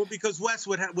 Well, because Wes,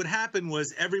 what happened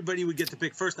was everybody would get to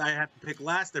pick first. I had to pick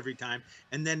last every time,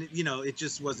 and then it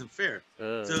just wasn't fair.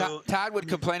 So Todd would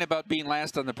complain about being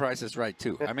last on The Price is Right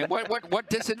too. I mean, what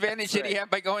disadvantage did he have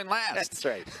by going last? That's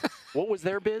right. What was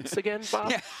their bids again,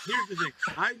 Bob? Yeah. Here's the thing.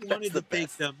 I wanted to pick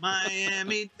the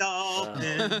Miami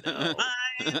Dolphins.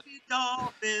 Miami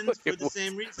Dolphins for the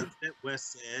same reasons that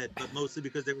Wes said, but mostly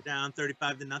because they were down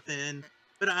 35-0.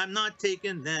 But I'm not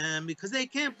taking them because they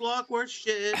can't block worth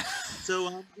shit. So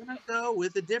I'm going to go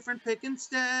with a different pick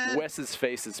instead. Wes's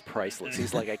face is priceless.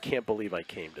 He's like, I can't believe I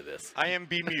came to this. I am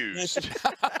bemused.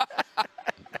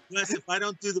 Wes, if I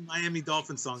don't do the Miami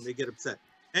Dolphins song, they get upset.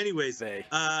 Anyways,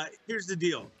 here's the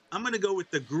deal. I'm going to go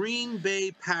with the Green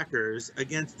Bay Packers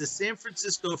against the San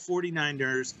Francisco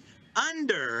 49ers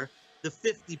under the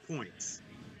 50 points.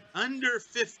 Under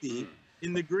 50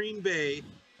 in the Green Bay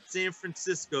San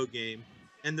Francisco game.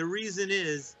 And the reason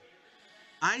is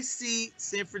I see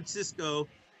San Francisco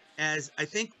as I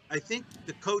think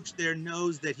the coach there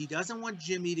knows that he doesn't want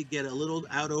Jimmy to get a little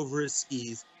out over his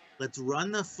skis. Let's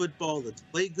run the football. Let's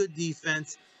play good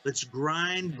defense. Let's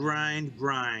grind.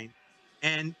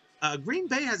 And Green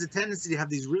Bay has a tendency to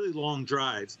have these really long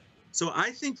drives. So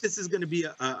I think this is going to be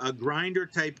a grinder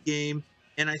type game.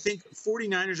 And I think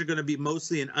 49ers are going to be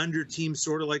mostly an under team,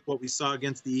 sort of like what we saw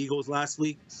against the Eagles last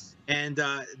week. And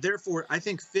therefore, I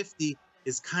think 50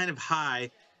 is kind of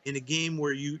high in a game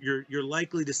where you're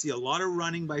likely to see a lot of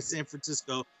running by San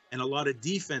Francisco and a lot of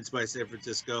defense by San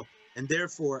Francisco. And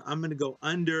therefore, I'm going to go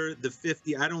under the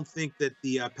 50. I don't think that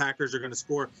the Packers are going to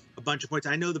score a bunch of points.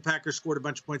 I know the Packers scored a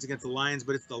bunch of points against the Lions,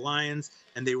 but it's the Lions,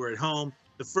 and they were at home.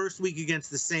 The first week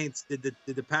against the Saints, did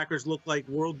the Packers look like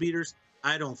world beaters?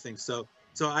 I don't think so.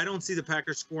 So I don't see the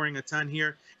Packers scoring a ton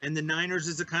here. And the Niners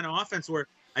is the kind of offense where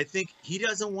I think he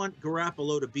doesn't want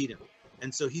Garoppolo to beat him.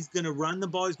 And so he's going to run the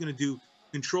ball. He's going to do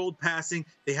controlled passing.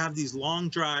 They have these long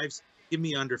drives. Give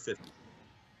me under 50.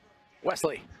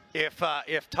 Wesley.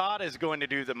 If Todd is going to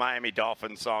do the Miami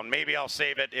Dolphins song, maybe I'll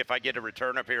save it if I get a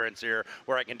return appearance here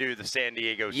where I can do the San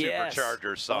Diego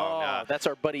Superchargers song. Oh, that's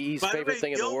our buddy E's favorite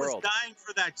thing in the world. Gil was dying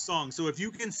for that song, so if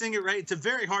you can sing it right, it's a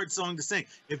very hard song to sing.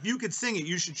 If you could sing it,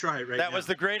 you should try it right now. That was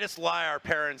the greatest lie our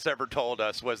parents ever told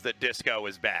us, was that disco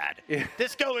is bad.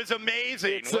 Disco is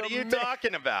amazing. What are you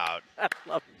talking about? I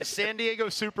love it. San Diego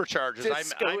Superchargers.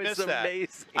 I miss that.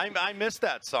 Amazing. I missed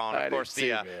that song. Of course, the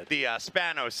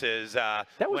Spanoses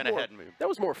went ahead and moved. That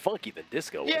was more funky than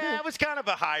disco. Yeah, it was kind of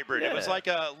a hybrid. It was like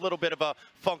a little bit of a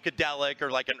funkadelic or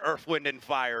like an Earth, Wind, and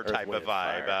Fire type of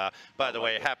vibe. By the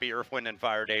way, happy Earth, Wind, and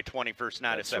Fire Day, 21st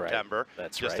night of September.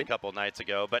 That's just a couple nights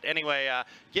ago. But anyway,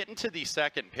 getting to the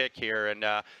second pick here and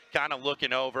kind of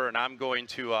looking over, and I'm going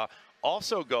to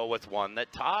also go with one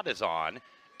that Todd is on,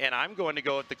 and I'm going to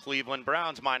go with the Cleveland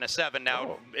Browns -7.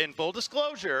 Now, in full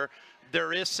disclosure,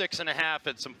 there is 6.5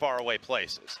 at some faraway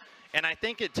places. And I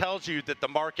think it tells you that the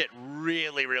market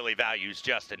really, really values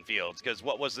Justin Fields, because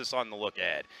what was this on the look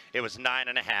ahead? It was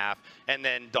 9.5, and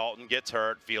then Dalton gets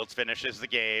hurt. Fields finishes the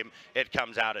game. It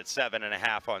comes out at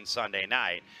 7.5 on Sunday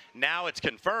night. Now it's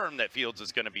confirmed that Fields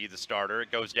is going to be the starter.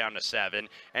 It goes down to 7,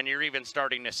 and you're even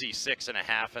starting to see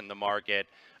 6.5 in the market.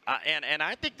 And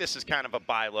I think this is kind of a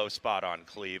buy low spot on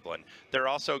Cleveland. They're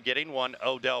also getting one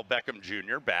Odell Beckham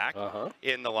Jr. back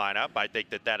in the lineup. I think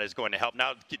that is going to help.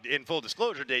 Now, in full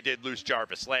disclosure, they did lose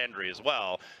Jarvis Landry as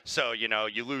well. So, you know,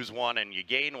 you lose one and you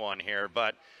gain one here.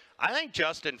 But I think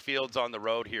Justin Fields on the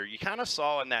road here, you kind of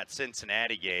saw in that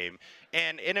Cincinnati game,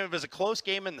 and it was a close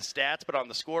game in the stats, but on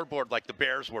the scoreboard, like, the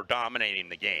Bears were dominating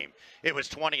the game. It was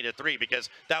 20-3 because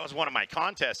that was one of my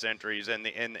contest entries in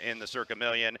the Circa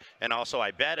Million, and also I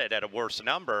bet it at a worse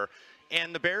number.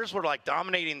 And the Bears were, like,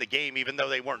 dominating the game even though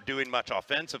they weren't doing much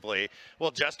offensively. Well,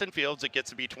 Justin Fields, it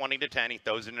gets to be 20-10. He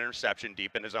throws an interception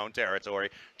deep in his own territory.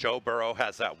 Joe Burrow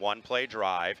has that one-play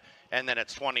drive, and then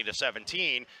it's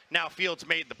 20-17. Now Fields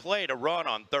made the play to run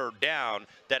on 3rd down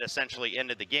that essentially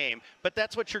ended the game. But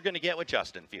that's what you're going to get with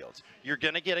Justin Fields. You're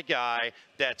going to get a guy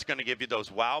that's going to give you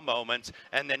those wow moments,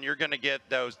 and then you're going to get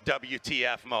those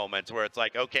WTF moments where it's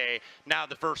like, okay, now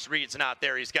the first read's not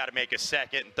there. He's got to make a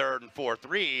 2nd, 3rd, and 4th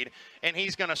read, and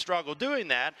he's going to struggle doing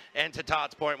that. And to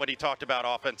Todd's point, when he talked about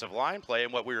offensive line play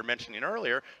and what we were mentioning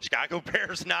earlier, Chicago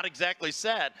Bears not exactly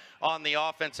set on the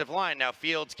offensive line. Now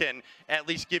Fields can at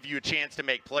least give you a chance to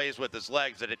make plays with his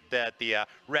legs that the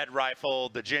Red Rifle,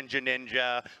 the Ginger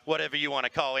Ninja, whatever you want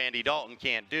to call Andy Dalton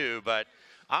can't do. But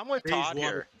I'm with Todd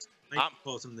here. Mike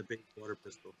calls him the Bays Water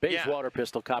Pistol. Bays Water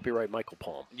Pistol, copyright Michael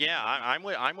Palm. Yeah,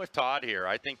 I'm with Todd here.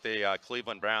 I think the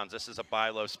Cleveland Browns, this is a buy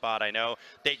low spot. I know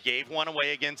they gave one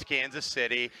away against Kansas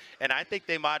City, and I think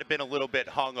they might have been a little bit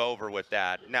hung over with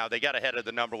that. Now, they got ahead of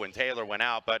the number when Taylor went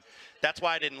out, but that's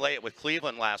why I didn't lay it with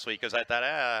Cleveland last week, because I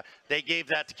thought, they gave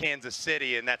that to Kansas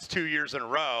City, and that's 2 years in a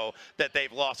row that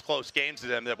they've lost close games to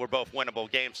them that were both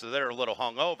winnable games, so they're a little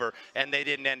hung over, and they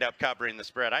didn't end up covering the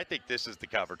spread. I think this is the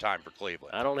cover time for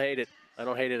Cleveland. I don't hate it. I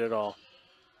don't hate it at all.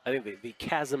 I think the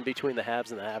chasm between the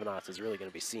haves and the have-nots is really going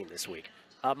to be seen this week.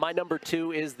 My number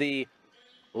 2 is the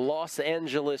Los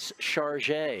Angeles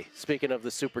Chargers, speaking of the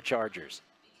Superchargers.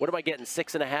 What am I getting,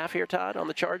 6.5 here, Todd, on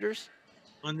the Chargers?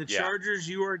 On the Chargers,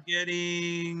 you are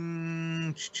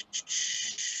getting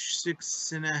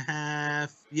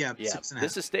 6.5. Yeah, 6.5.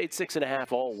 This has stayed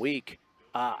 6.5 all week.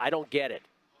 I don't get it.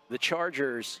 The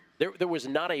Chargers, there was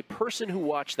not a person who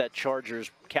watched that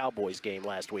Chargers-Cowboys game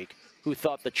last week who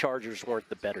thought the Chargers weren't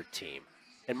the better team.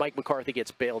 And Mike McCarthy gets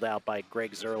bailed out by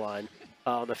Greg Zuerlein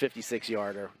on the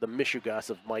 56-yarder. The Michigas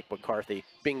of Mike McCarthy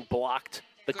being blocked.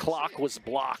 The clock was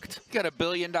blocked. Got $1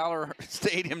 billion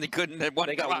stadium. They couldn't have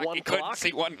one clock. Got one he clock. couldn't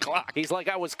see one clock. He's like,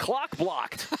 I was clock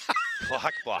blocked.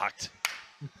 Clock blocked.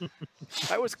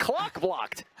 I was clock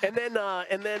blocked. And then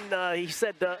he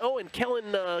said, oh, and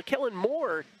Kellen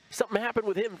Moore, something happened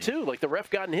with him too. Like the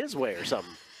ref got in his way or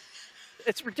something.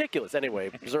 It's ridiculous.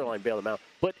 Anyway, Zuerlein bailed him out.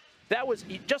 But that was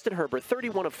Justin Herbert,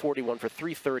 31 of 41 for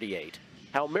 338.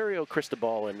 How Mario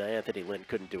Cristobal and Anthony Lynn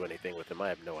couldn't do anything with him, I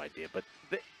have no idea. But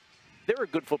they're a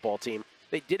good football team.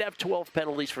 They did have 12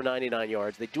 penalties for 99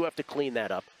 yards. They do have to clean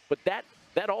that up. But that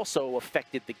also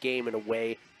affected the game in a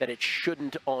way that it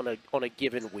shouldn't on a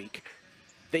given week.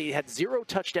 They had 0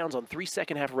 touchdowns on 3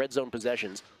 second-half red zone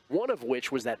possessions, one of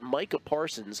which was that Micah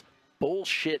Parsons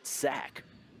bullshit sack,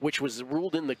 which was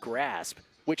ruled in the grasp,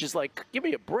 which is like, give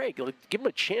me a break. Like, give them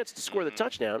a chance to score the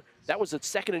touchdown. That was a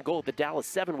 2nd and goal at the Dallas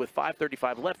 7 with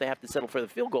 5:35 left. They have to settle for the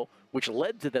field goal, which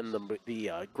led to them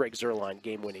the Greg Zuerlein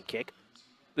game-winning kick.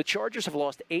 The Chargers have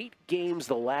lost 8 games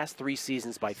the last 3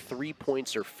 seasons by 3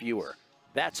 points or fewer.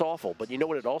 That's awful, but you know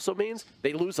what it also means?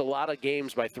 They lose a lot of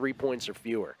games by 3 points or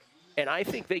fewer. And I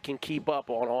think they can keep up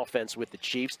on offense with the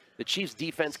Chiefs. The Chiefs'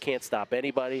 defense can't stop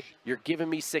anybody. You're giving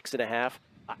me 6.5.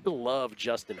 I love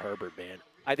Justin Herbert, man.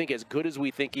 I think as good as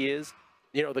we think he is,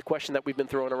 you know, the question that we've been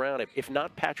throwing around, if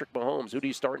not Patrick Mahomes, who do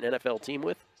you start an NFL team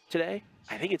with today?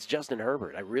 I think it's Justin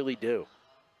Herbert. I really do.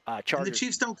 Chargers. And the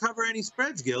Chiefs don't cover any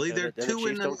spreads, Gilly. They're 2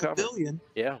 in a billion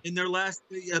in their last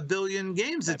billion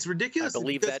games. It's ridiculous. I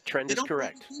believe that trend is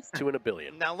correct. 2 in a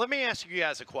billion. Now, let me ask you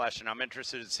guys a question. I'm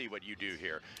interested to see what you do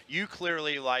here. You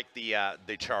clearly like the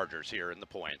Chargers here in the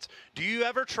points. Do you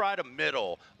ever try to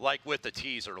middle, like with the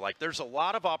teaser? Like, there's a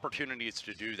lot of opportunities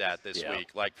to do that this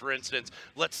week. Like, for instance,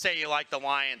 let's say you like the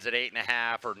Lions at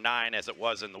 8.5 or 9 as it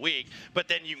was in the week, but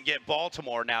then you can get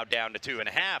Baltimore now down to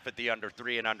 2.5 at the under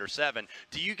 3 and under 7.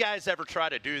 Do you you guys ever try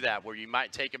to do that where you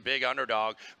might take a big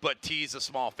underdog but tease a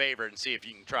small favorite and see if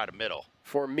you can try to middle?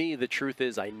 For me, the truth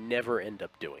is I never end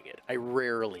up doing it. I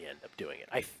rarely end up doing it.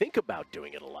 I think about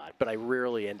doing it a lot, but I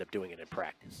rarely end up doing it in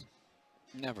practice.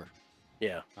 Never.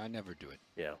 Yeah. I never do it.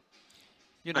 Yeah.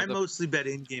 You know, I mostly bet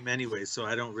in-game anyway, so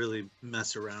I don't really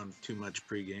mess around too much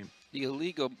pregame. The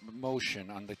illegal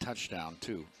motion on the touchdown,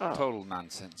 too. Oh. Total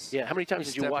nonsense. Yeah, how many times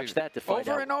did you watch that to find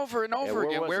out? Over and over and over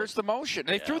again. Where's the motion?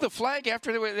 They threw the flag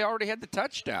after they already had the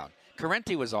touchdown.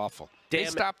 Carenti was awful. They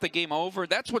stopped the game over.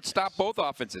 That's what stopped both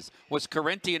offenses, was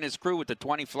Carenti and his crew with the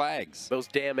 20 flags. Those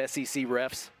damn SEC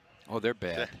refs. Oh, they're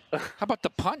bad. How about the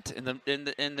punt in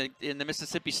the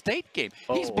Mississippi State game?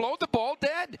 He's blowed the ball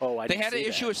dead. Oh, they had to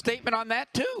issue a statement on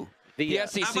that too. The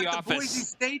SEC how about office. The Boise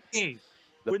State game.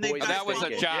 That was a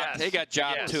job. Yes. They got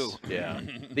jobbed too. Yeah.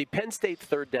 The Penn State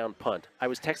third down punt. I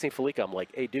was texting Felica. I'm like,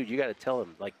 hey, dude, you got to tell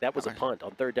him, like, that was a punt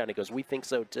on third down. He goes, we think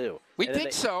so too. We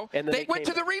think so. And they went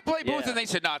to the replay booth and they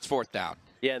said, no, it's fourth down.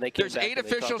 Yeah, and they came There's back 8 and they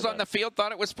officials talked on the field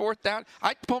thought it was fourth down.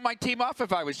 I'd pull my team off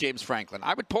if I was James Franklin.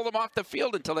 I would pull them off the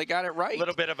field until they got it right. A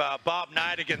little bit of a Bob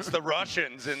Knight against the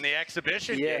Russians in the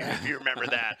exhibition game, if you remember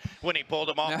that, when he pulled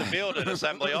them off the field at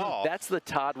Assembly Hall. That's the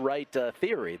Todd Wright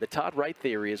theory. The Todd Wright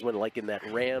theory is when, like, in that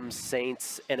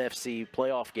Rams-Saints NFC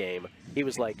playoff game, he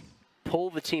was like, pull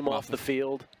the team off the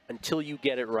field until you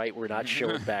get it right. We're not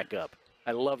showing back up.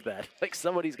 I love that. Like,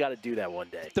 somebody's got to do that one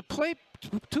day. The play,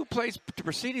 2 plays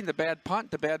preceding the bad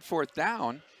punt, the bad fourth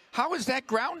down, how is that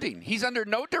grounding? He's under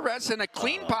no duress in a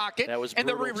clean pocket, and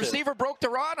the receiver broke the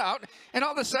rod out, and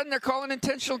all of a sudden they're calling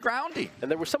intentional grounding.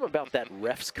 And there was something about that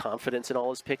ref's confidence in all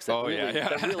his picks that,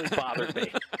 that really bothered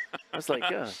me. I was like,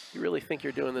 you really think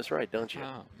you're doing this right, don't you?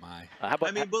 Oh, my.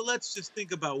 But let's just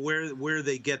think about where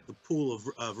they get the pool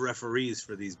of referees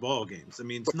for these ball games. I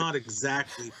mean, it's not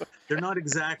exactly – they're not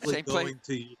exactly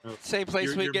same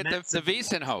place we get the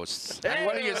VEASAN hosts. Hey-o.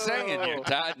 What are you saying here,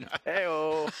 Todd?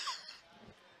 Hey-o.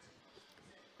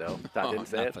 No, Todd didn't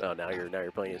say it? Oh, now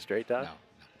you're playing it straight, Todd?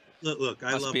 No. Look,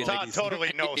 I love Todd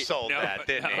totally no-sold that,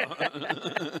 didn't he?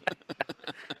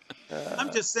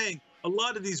 I'm just saying, a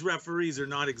lot of these referees are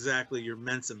not exactly your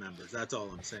Mensa members. That's all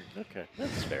I'm saying. Okay,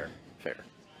 that's fair.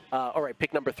 All right,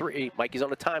 pick number 3. Mikey's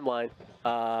on the timeline.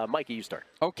 Mikey, you start.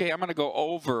 Okay, I'm going to go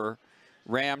over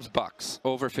Rams-Bucks,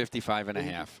 over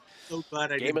 55.5. So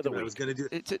glad I didn't do it. I was going to do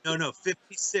it. No,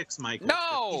 56, Mike.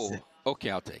 No! 56. Okay,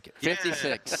 I'll take it.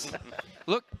 56.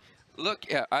 Look,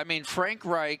 I mean, Frank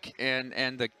Reich and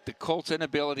the Colts'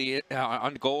 inability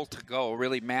on goal to go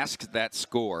really masked that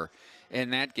score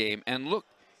in that game. And look,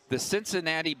 the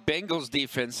Cincinnati Bengals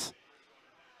defense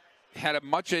had a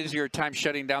much easier time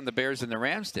shutting down the Bears than the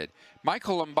Rams did.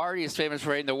 Michael Lombardi is famous for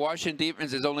saying the Washington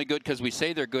defense is only good because we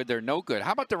say they're good, they're no good.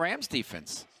 How about the Rams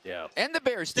defense? Yeah. And the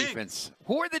Bears defense.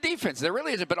 Who are the defense? There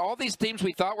really isn't. But all these teams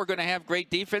we thought were going to have great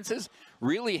defenses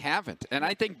really haven't. And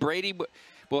I think Brady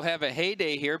will have a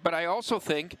heyday here. But I also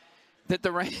think that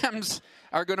the Rams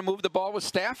are going to move the ball with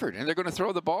Stafford, and they're going to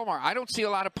throw the ball more. I don't see a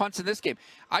lot of punts in this game.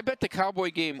 I bet the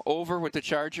Cowboy game over with the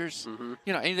Chargers. Mm-hmm.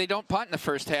 And they don't punt in the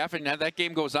first half, and that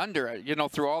game goes under,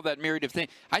 through all that myriad of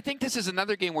things. I think this is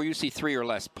another game where you see 3 or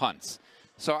less punts.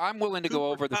 So I'm willing to go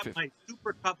over the 50.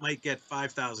 Cooper Kupp might get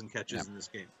 5,000 catches in this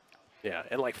game. Yeah,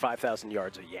 and like 5,000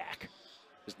 yards a yak,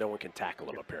 because no one can tackle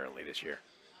him apparently this year.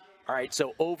 All right,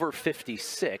 so over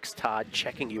 56. Todd,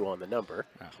 checking you on the number.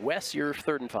 Wes, your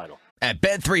third and final. At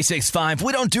Bet365,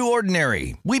 we don't do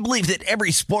ordinary. We believe that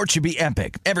every sport should be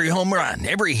epic. Every home run,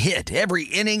 every hit, every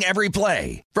inning, every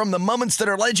play. From the moments that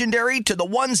are legendary to the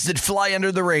ones that fly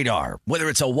under the radar. Whether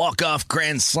it's a walk-off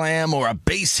grand slam or a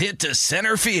base hit to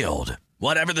center field.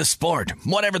 Whatever the sport,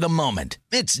 whatever the moment.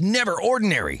 It's never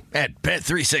ordinary at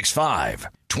Bet365.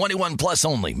 21 plus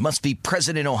only. Must be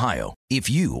present in Ohio. If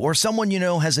you or someone you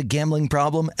know has a gambling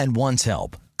problem and wants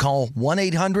help, call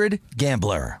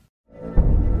 1-800-GAMBLER.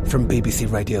 From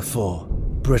BBC Radio 4,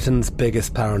 Britain's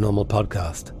biggest paranormal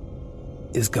podcast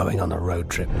is going on a road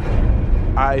trip.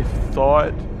 I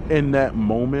thought in that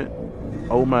moment,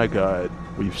 oh my God,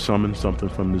 we've summoned something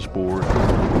from this board.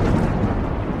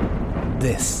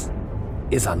 This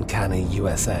is Uncanny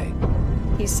USA.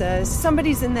 He says,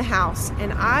 somebody's in the house,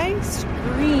 and I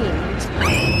screamed.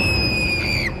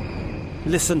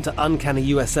 Listen to Uncanny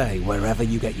USA wherever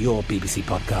you get your BBC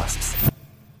podcasts,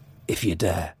 if you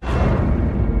dare.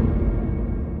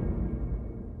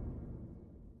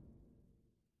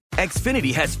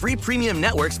 Xfinity has free premium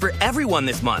networks for everyone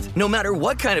this month, no matter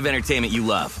what kind of entertainment you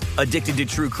love. Addicted to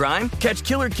true crime? Catch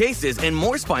killer cases and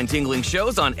more spine-tingling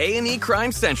shows on A&E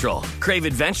Crime Central. Crave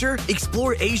adventure?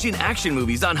 Explore Asian action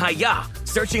movies on Hi-YAH.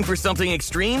 Searching for something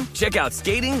extreme? Check out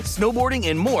skating, snowboarding,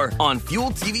 and more on Fuel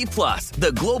TV Plus,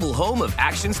 the global home of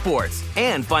action sports.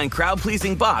 And find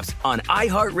crowd-pleasing bops on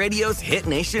iHeartRadio's Hit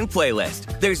Nation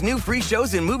playlist. There's new free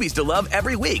shows and movies to love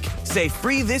every week. Say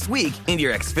free this week in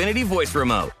your Xfinity voice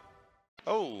remote.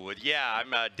 Oh, yeah,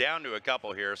 I'm down to a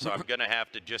couple here, so I'm going to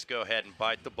have to just go ahead and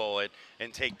bite the bullet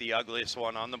and take the ugliest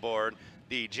one on the board.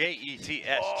 The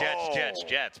JETS,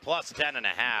 Jets, plus 10.5.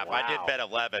 Wow. I did bet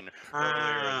 11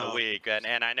 earlier in the week,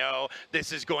 and I know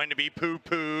this is going to be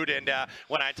poo-pooed, and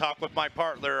when I talk with my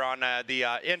partner on the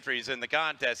entries in the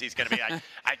contest, he's going to be like,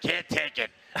 I can't take it.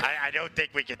 I don't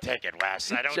think we can take it,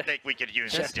 Wes. I don't think we could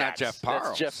use That's the not Jets. Jeff Parles.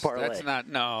 That's Jeff Parlay. That's not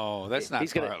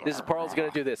Parles. Parles going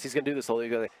to do this. He's going to do this.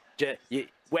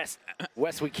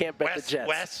 Wes, we can't bet the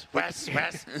Jets.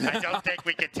 Wes, I don't think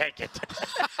we can take it.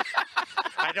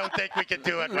 I don't think we can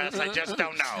do it, Wes. I just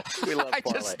don't know. We love Parlay.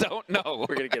 I just don't know.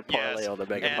 We're going to get Parlay on the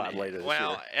Megapod later this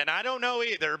year. And I don't know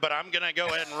either, but I'm going to go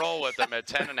ahead and roll with them at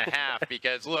 10.5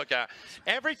 because, look,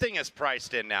 everything is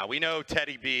priced in now. We know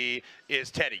Teddy B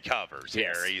is Teddy Covers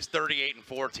here. Yes. He's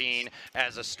 38-14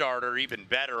 as a starter, even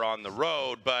better on the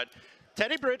road, but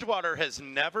Teddy Bridgewater has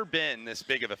never been this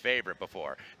big of a favorite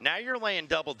before. Now you're laying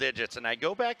double digits, and I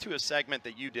go back to a segment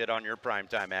that you did on your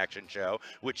Primetime Action show,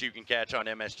 which you can catch on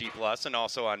MSG Plus and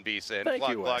also on VSiN. Thank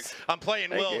you, Wes. I'm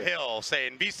playing Will Hill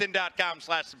saying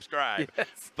vsin.com/subscribe.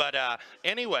 Yes. But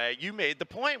anyway, you made the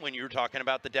point when you were talking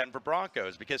about the Denver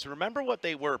Broncos, because remember what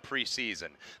they were preseason.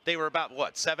 They were about,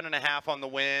 7.5 on the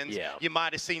wins? Yeah. You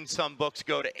might have seen some books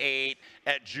go to 8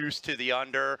 at juice to the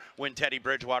under when Teddy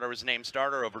Bridgewater was named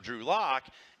starter over Drew Lock.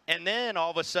 And then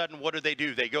all of a sudden, what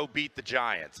do? They go beat the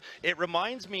Giants. It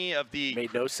reminds me of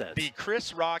Made no sense. the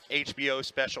Chris Rock HBO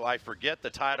special. I forget the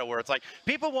title, where it's like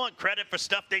people want credit for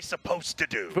stuff they're supposed to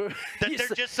do. That they're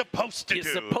just supposed to do.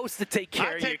 You're supposed to take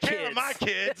care of your kids. I take care of my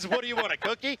kids. What do you want, a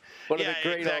cookie? One of the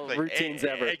great routines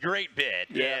ever. A great bit.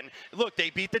 Yeah. And look, they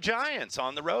beat the Giants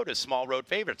on the road as small road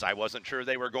favorites. I wasn't sure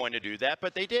they were going to do that,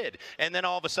 but they did. And then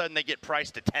all of a sudden, they get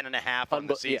priced to 10.5 on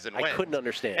the season wins. I couldn't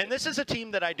understand. And this is a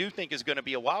team that I do think is going to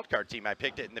be a wild card team. I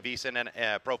picked it in the VSiN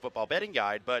and Pro Football Betting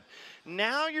Guide, but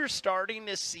now you're starting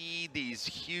to see these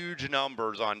huge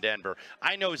numbers on Denver.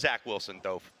 I know Zach Wilson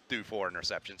threw 4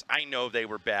 interceptions. I know they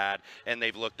were bad and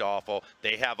they've looked awful.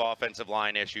 They have offensive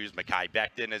line issues. Mekhi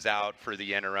Becton is out for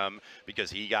the interim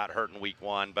because he got hurt in week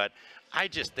 1, but I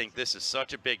just think this is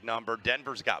such a big number.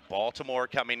 Denver's got Baltimore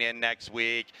coming in next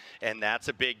week, and that's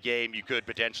a big game you could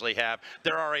potentially have.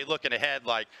 They're already looking ahead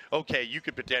like, okay, you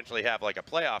could potentially have like a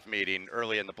playoff meeting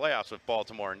early in the playoffs with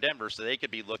Baltimore and Denver, so they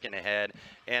could be looking ahead.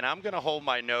 And I'm going to hold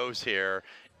my nose here,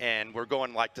 and we're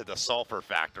going like to the sulfur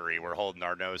factory. We're holding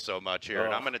our nose so much here.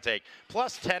 And I'm going to take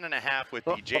plus 10.5 with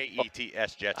the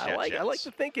JETS Jets. I like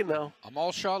the thinking, though.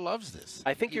 Amal Shaw loves this.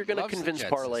 I think you're going to convince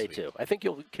Parlay, too. I think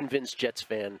you'll convince Jets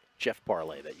fan Jeff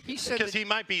Parlay that he said because he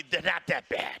might be not that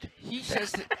bad. He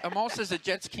says Amal says the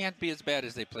Jets can't be as bad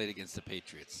as they played against the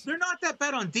Patriots. They're not that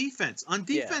bad on defense. On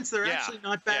defense, they're actually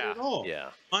not bad at all. Yeah.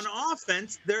 On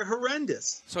offense, they're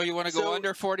horrendous. So you want to go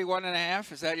under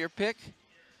 41.5? Is that your pick?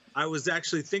 I was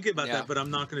actually thinking about that, but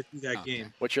I'm not going to do that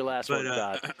game. What's your last one,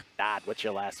 Dodd? What's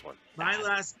your last one? My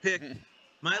last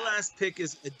pick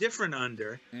is a different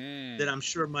under that I'm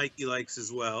sure Mikey likes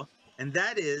as well, and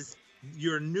that is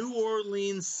your New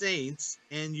Orleans Saints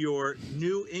and your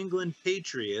New England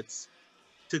Patriots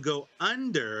to go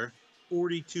under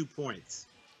 42 points.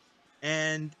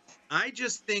 And I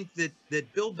just think that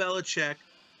Bill Belichick,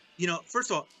 first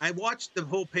of all, I watched the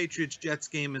whole Patriots-Jets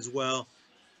game as well.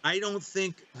 I don't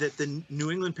think that the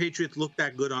New England Patriots looked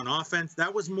that good on offense.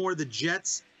 That was more the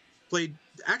Jets played.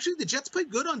 Actually, the Jets played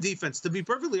good on defense. To be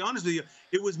perfectly honest with you,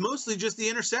 it was mostly just the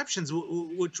interceptions,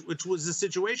 which was the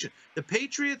situation. The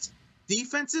Patriots'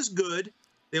 defense is good.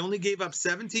 They only gave up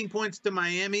 17 points to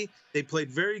Miami. They played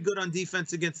very good on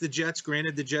defense against the Jets.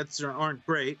 Granted, the Jets aren't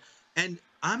great. And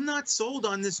I'm not sold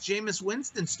on this Jameis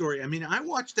Winston story. I mean, I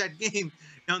watched that game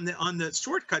on the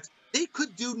shortcuts. They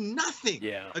could do nothing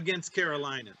against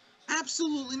Carolina.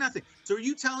 Absolutely nothing. So are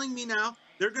you telling me now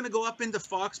they're going to go up into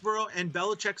Foxborough and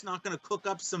Belichick's not going to cook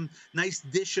up some nice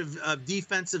dish of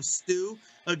defensive stew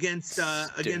against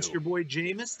your boy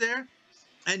Jameis there?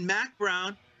 And Mac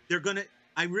Brown,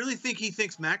 I really think he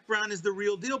thinks Mac Brown is the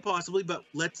real deal possibly, but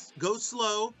let's go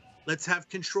slow. Let's have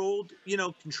controlled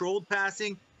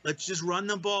passing. Let's just run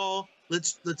the ball.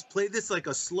 Let's play this like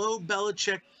a slow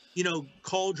Belichick,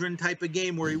 cauldron type of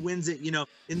game where he wins it,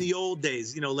 in the old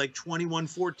days, like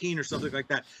 21-14 or something like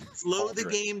that. Slow the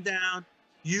game down.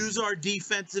 Use our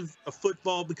defensive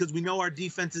football because we know our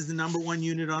defense is the number one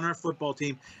unit on our football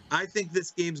team. I think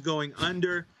this game's going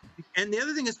under. And the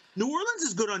other thing is New Orleans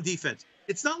is good on defense.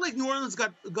 It's not like New Orleans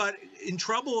got in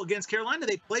trouble against Carolina.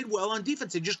 They played well on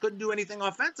defense. They just couldn't do anything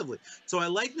offensively. So I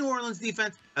like New Orleans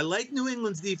defense. I like New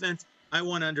England's defense. I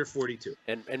want under 42.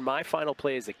 And my final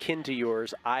play is akin to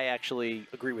yours. I actually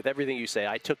agree with everything you say.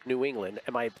 I took New England.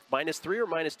 Am I -3 or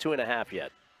 -2.5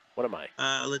 yet? What am I?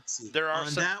 Let's see. There are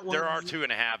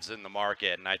 2.5s in the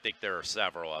market, and I think there are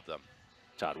several of them.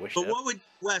 Todd Wish. But what would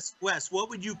Wes? What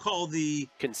would you call the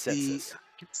consensus?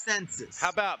 Consensus. How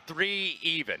about 3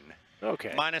 even?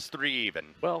 Okay. -3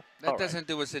 even. Well, that doesn't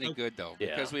do us any good though,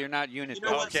 because we are not unit. You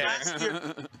know what? Okay.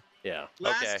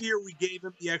 Last year we gave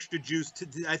him the extra juice.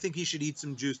 I think he should eat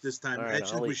some juice this time. All right,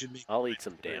 I'll eat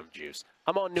some damn juice.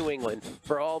 I'm on New England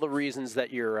for all the reasons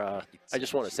that you're. I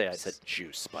just want to say I said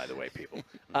juice, by the way, people.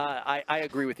 I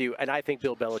agree with you, and I think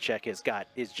Bill Belichick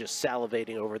is just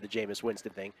salivating over the Jameis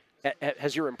Winston thing.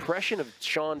 Has your impression of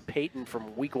Sean Payton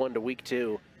from week 1 to week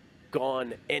 2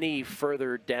 gone any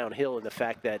further downhill in the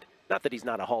fact that, not that he's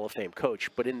not a Hall of Fame coach,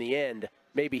 but in the end,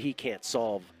 maybe he can't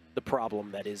solve the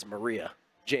problem that is Maria,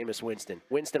 Jameis Winston.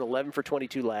 Winston 11 for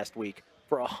 22 last week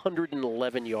for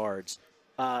 111 yards.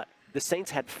 The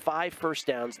Saints had 5 first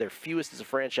downs, their fewest as a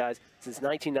franchise since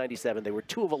 1997. They were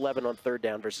 2 of 11 on third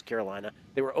down versus Carolina.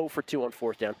 They were 0 for 2 on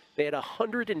fourth down. They had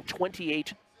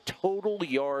 128 total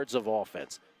yards of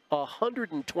offense.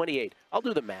 128. I'll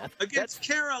do the math. Against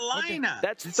Carolina.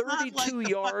 That's 32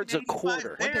 yards a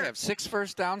quarter. What, they have 6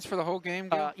 first downs for the whole game?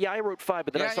 Yeah, I wrote 5,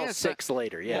 but then I saw 6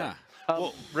 later. Yeah.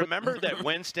 Well, remember that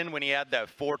Winston, when he had the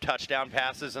 4 touchdown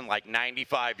passes and like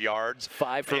 95 yards?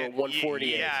 5 for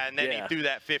 148. Yeah, and then he threw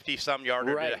that 50-some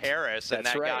yarder to Harris, and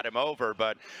that got him over.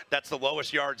 But that's the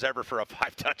lowest yards ever for a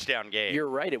 5-touchdown game. You're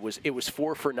right. It was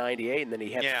 4 for 98, and then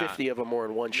he had 50 of them more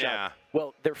in one shot. Yeah.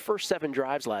 Well, their first 7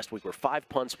 drives last week were 5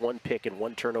 punts, 1 pick, and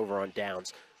 1 turnover on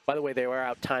downs. By the way, they were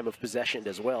out time of possession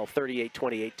as well,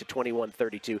 38-28 to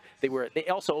 21-32. They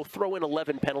also throw in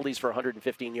 11 penalties for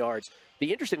 115 yards.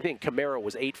 The interesting thing, Kamara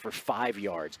was 8 for 5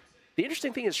 yards. The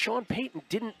interesting thing is Sean Payton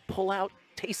didn't pull out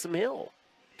Taysom Hill.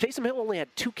 Taysom Hill only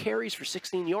had 2 carries for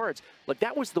 16 yards. Like,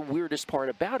 that was the weirdest part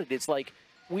about it. It's like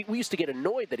we used to get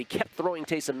annoyed that he kept throwing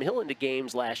Taysom Hill into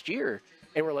games last year.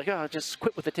 And we're like, oh, just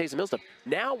quit with the Taysom Hill stuff.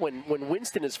 Now, when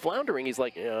Winston is floundering, he's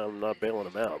like, yeah, I'm not bailing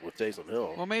him out with Taysom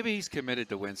Hill. Well, maybe he's committed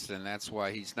to Winston. That's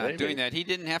why he's not doing that. He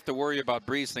didn't have to worry about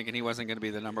Breeze thinking he wasn't going to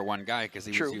be the #1 guy because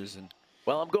he was using.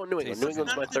 Well, I'm going New England. New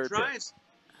England's my third pick.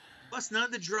 Plus, none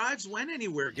of the drives went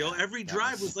anywhere, Gil. Every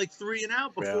drive was like 3 and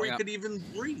out before he could even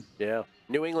breathe. Yeah.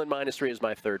 New England -3 is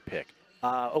my third pick.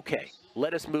 Okay,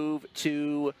 let us move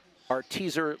to our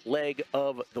teaser leg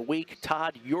of the week.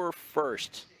 Todd, you're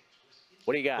first.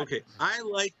 What do you got? Okay, I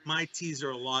like my teaser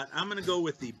a lot. I'm going to go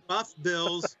with the Buff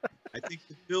Bills. I think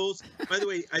the Bills, by the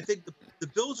way, I think the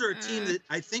Bills are a team that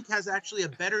I think has actually a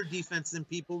better defense than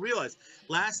people realize.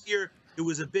 Last year, it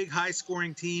was a big,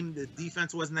 high-scoring team. The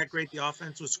defense wasn't that great. The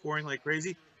offense was scoring like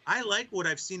crazy. I like what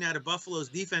I've seen out of Buffalo's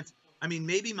defense. I mean,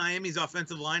 maybe Miami's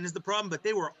offensive line is the problem, but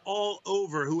they were all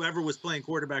over whoever was playing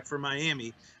quarterback for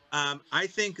Miami. I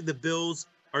think the Bills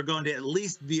are going to at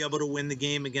least be able to win the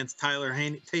game against Taylor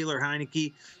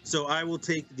Heineke. So I will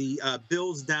take the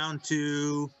Bills down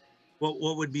to what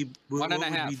would be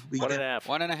 1.5.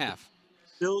 1.5.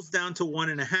 Bills down to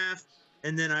 1.5,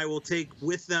 and then I will take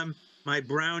with them my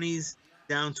Brownies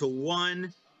down to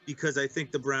 1 because I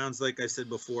think the Browns, like I said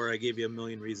before, I gave you a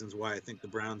million reasons why I think the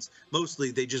Browns mostly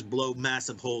they just blow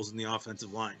massive holes in the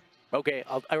offensive line. Okay,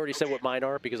 I already said what mine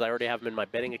are because I already have them in my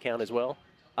betting account as well.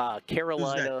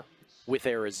 Carolina with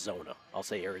Arizona. I'll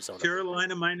say Arizona.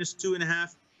 Carolina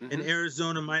 -2.5 and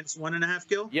Arizona -1.5,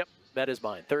 Gil? Yep, that is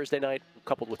mine. Thursday night,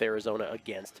 coupled with Arizona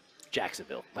against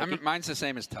Jacksonville. Mine's the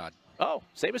same as Todd. Oh,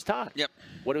 same as Todd. Yep.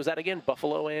 What was that again?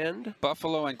 Buffalo and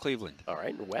Cleveland. All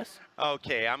right, and Wes?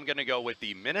 Okay, I'm going to go with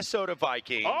the Minnesota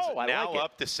Vikings. Oh, I now like it.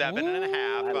 up to 7.5.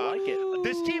 I like it.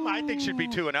 This team, I think, should be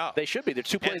 2-0. They should be. They're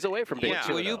 2 plays away from being 2-0.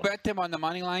 Will you bet them on the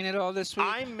money line at all this week?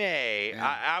 I may.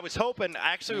 Yeah. I was hoping,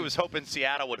 was hoping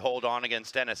Seattle would hold on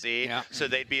against Tennessee, so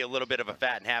they'd be a little bit of a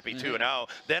fat and happy 2-0.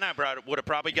 Then I would have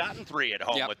probably gotten 3 at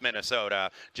home with Minnesota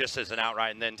just as an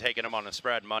outright and then taken them on the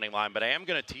spread money line. But I am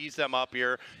going to tease them up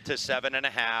here to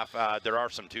 7.5. There are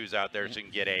some 2s out there, so you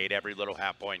can get 8. Every little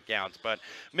half point counts. But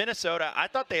Minnesota, I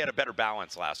thought they had a better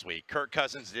balance last week. Kirk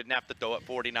Cousins didn't have to throw it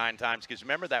 49 times because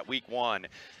remember that week 1,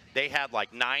 they had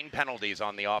like 9 penalties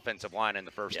on the offensive line in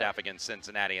the first half against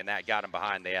Cincinnati, and that got them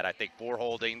behind. They had, I think, 4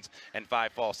 holdings and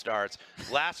 5 false starts.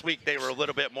 Last week, they were a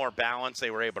little bit more balanced.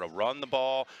 They were able to run the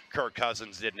ball. Kirk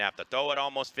Cousins didn't have to throw it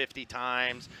almost 50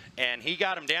 times, and he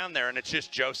got him down there, and it's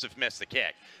just Joseph missed the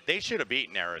kick. They should have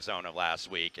beaten Arizona last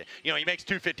week. You know, he makes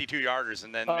 2 52-yarders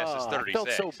and then misses 36. I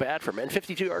felt so bad for him. And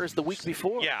 52-yarders the week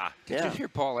before. Yeah. Did you hear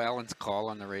Paul Allen's call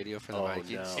on the radio for the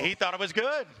Vikings? No. He thought it was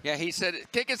good. Yeah, he said,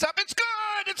 kick is up, it's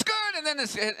good, it's good.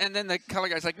 And then the color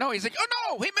guy's like, no. He's like, oh,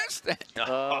 no, he missed it.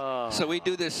 So we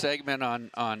do this segment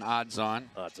on Odds On.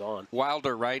 Odds On. Wild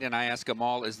or right, and I ask them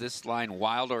all, is this line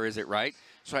wild or is it right?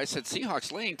 So I said,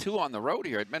 Seahawks laying 2 on the road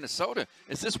here at Minnesota.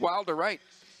 Is this wild or right?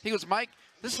 He goes, Mike,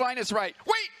 this line is right.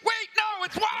 Wait, no,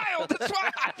 it's wild. It's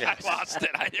wild. Yes. I lost it.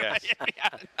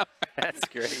 That's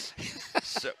great.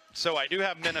 So I do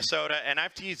have Minnesota, and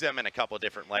I've teased them in a couple of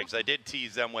different legs. I did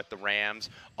tease them with the Rams,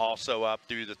 also up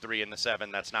through the 3 and the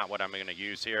 7. That's not what I'm going to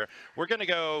use here. We're going to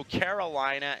go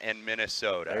Carolina and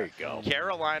Minnesota. There you go.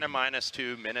 Carolina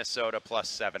 -2, Minnesota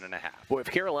 +7.5. Boy,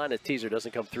 if Carolina's teaser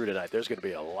doesn't come through tonight, there's going to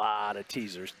be a lot of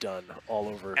teasers done all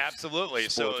over. Absolutely.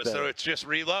 So it's just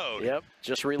reload. Yep,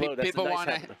 just reload.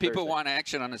 People want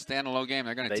action on a standalone game.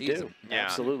 They're going to tease them. Yeah.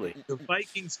 Absolutely. The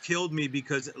Vikings killed me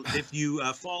because if you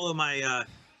follow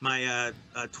my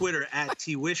Twitter at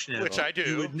 @TWishnev, which I do,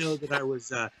 you would know that I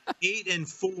was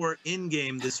 8-4 in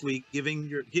game this week, giving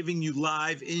you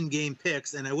live in game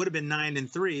picks, and I would have been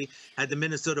 9-3 had the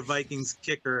Minnesota Vikings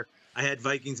kicker. I had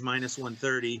Vikings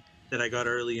 -130 that I got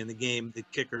early in the game. The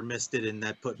kicker missed it, and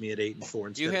that put me at 8-4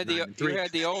 instead you had of 9-3. You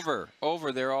had the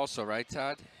over there also, right,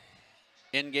 Todd?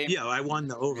 In game. Yeah, I won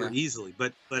the over easily,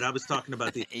 but I was talking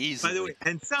about the easily. By the way,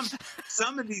 and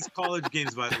some of these college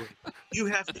games, by the way, you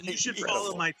should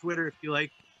follow my Twitter if you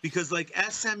like, because like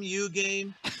SMU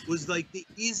game was like the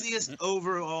easiest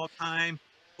over of all time.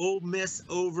 Ole Miss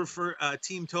over for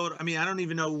team total. I mean, I don't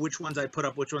even know which ones I put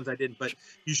up, which ones I didn't, but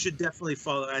you should definitely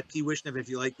follow at @TWishnev if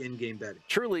you like in-game betting.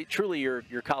 Truly, your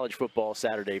college football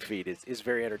Saturday feed is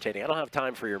very entertaining. I don't have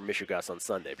time for your Michigas on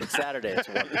Sunday, but Saturday it's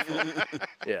wonderful.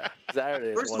 Yeah, Saturday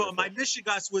is First of all, my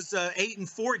Michigas was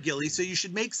 8-4, Gilly, so you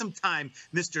should make some time,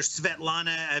 Mr.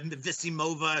 Svetlana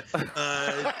Visimova,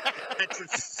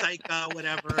 Petrosaika,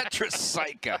 whatever.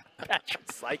 Petrosaika.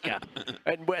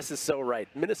 And Wes is so right.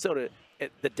 Minnesota,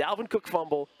 the Dalvin Cook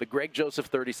fumble, the Greg Joseph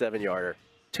 37-yarder,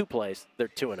 2 plays, they're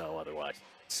 2-0 otherwise.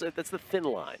 So that's the thin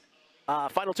line.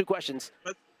 Final 2 questions.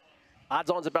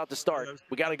 Odds On's about to start.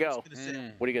 We got to go.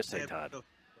 What are you going to say, Todd?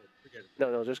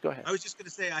 No, just go ahead. I was just going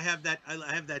to say I have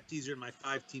that teaser in my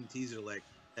 5-team teaser leg.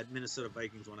 That Minnesota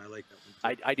Vikings one, I like that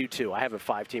one. I do too. I have a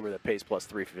 5-teamer that pays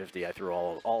 +350. I threw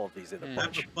all of these in the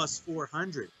bunch. I have a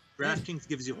 +400. DraftKings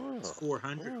gives you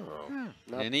 400.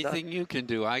 Anything you can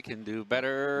do, I can do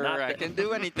better. I can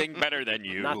do anything better than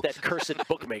you. Not that cursed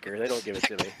bookmaker. They don't give it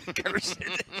to me. Cursed.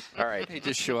 All right. They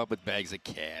just show up with bags of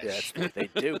cash. That's what they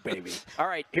do, baby. All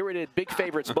right, here it is. Big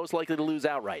favorites, most likely to lose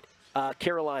outright.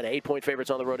 Carolina, 8-point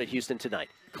favorites on the road at Houston tonight.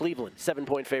 Cleveland,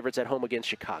 7-point favorites at home against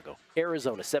Chicago.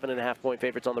 Arizona, 7.5-point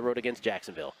favorites on the road against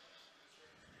Jacksonville.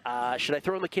 Should I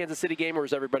throw in the Kansas City game, or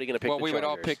is everybody going to pick the we Chargers? would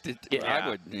all pick the I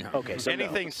would. Yeah. Okay, so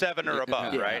anything 7 or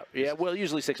above, right? Yeah, well,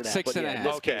 usually 6.5.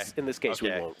 6.5. In this case,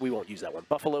 we won't use that one.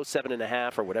 Buffalo,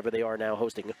 7.5, or whatever they are now,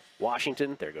 hosting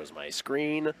Washington. There goes my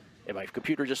screen, and my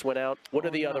computer just went out. What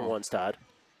are the other ones, Todd?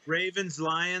 Ravens,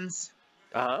 Lions.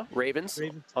 Ravens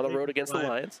on the road against the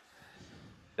Lions.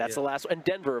 That's the last one. And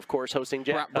Denver, of course, hosting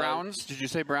Jets. Browns? Did you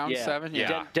say Browns 7?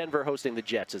 Yeah. Denver hosting the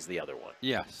Jets is the other one.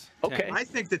 Yes. Okay. I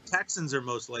think the Texans are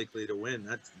most likely to win.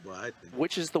 That's what I think.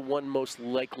 Which is the one most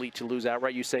likely to lose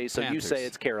outright, you say? So Panthers. You say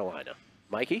it's Carolina.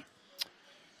 Mikey?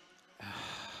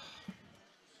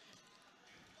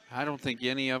 I don't think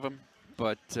any of them,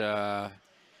 but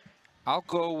I'll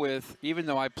go with, even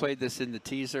though I played this in the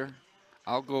teaser,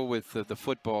 I'll go with the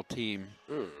football team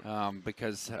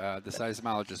because the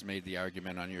seismologist made the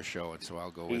argument on your show, and so I'll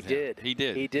go with him. He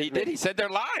did. He said they're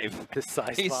live. The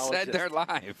seismologist. He said they're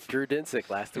live. Drew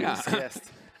Dinsick, last week's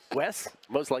guest. Wes,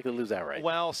 most likely to lose outright.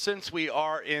 Well, since we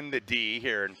are in the D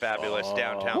here in fabulous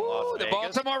downtown Las Vegas,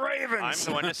 the Baltimore Ravens.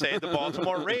 I'm going to say the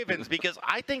Baltimore Ravens because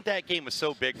I think that game was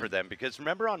so big for them. Because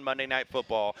remember on Monday Night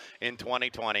Football in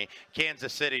 2020,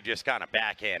 Kansas City just kind of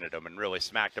backhanded them and really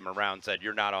smacked them around and said,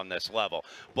 you're not on this level.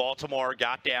 Baltimore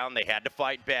got down. They had to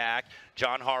fight back.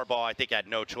 John Harbaugh, I think, had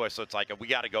no choice. So it's like, we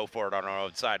got to go for it on our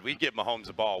own side. We give Mahomes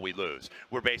the ball, we lose.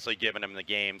 We're basically giving him the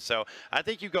game. So I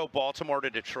think you go Baltimore to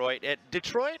Detroit.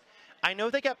 Detroit, I know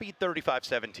they got beat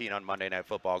 35-17 on Monday Night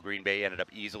Football. Green Bay ended up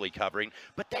easily covering,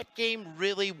 but that game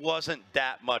really wasn't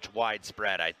that much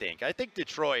widespread, I think. I think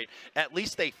Detroit, at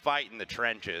least they fight in the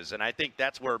trenches, and I think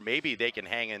that's where maybe they can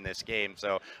hang in this game.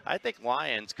 So I think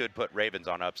Lions could put Ravens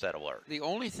on upset alert. The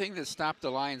only thing that stopped the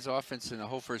Lions offense in the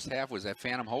whole first half was that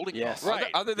phantom holding Yes. call.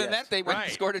 Right. Other than that, they went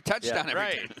and scored a touchdown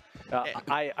every time.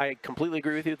 I completely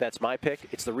agree with you. That's my pick.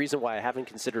 It's the reason why I haven't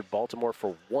considered Baltimore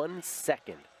for 1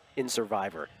 second in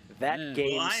Survivor. That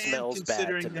game smells bad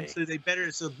to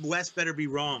me. So Wes better be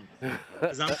wrong,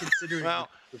 because I'm considering. Well,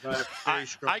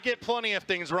 I get plenty of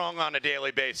things wrong on a daily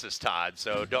basis, Todd.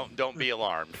 So don't be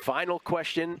alarmed. Final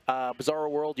question, Bizarro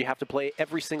World. You have to play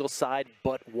every single side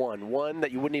but one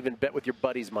that you wouldn't even bet with your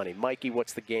buddy's money. Mikey,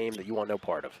 what's the game that you want no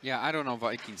part of? Yeah, I don't know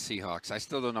Vikings Seahawks. I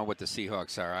still don't know what the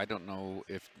Seahawks are. I don't know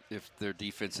if their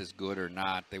defense is good or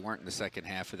not. They weren't in the second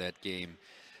half of that game,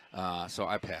 so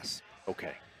I pass.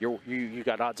 Okay. You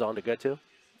got odds on to go to?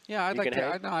 Yeah, I'd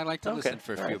like to listen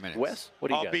for a few minutes. Wes, what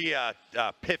do you got?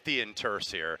 I'll be pithy and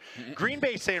terse here. Green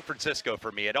Bay, San Francisco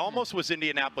for me. It almost was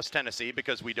Indianapolis, Tennessee,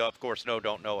 because we, of course,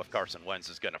 don't know if Carson Wentz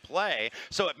is going to play.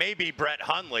 So it may be Brett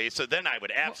Hundley, so then I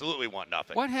would absolutely want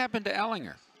nothing. What happened to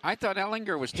Ellinger? I thought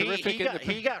Ellinger was terrific.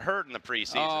 He got hurt in the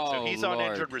preseason, so he's on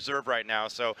injured reserve right now.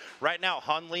 So right now,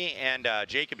 Hundley and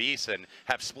Jacob Eason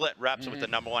have split reps with the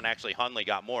number one. Actually, Hundley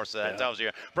got more, so that tells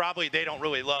you probably they don't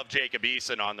really love Jacob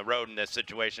Eason on the road in this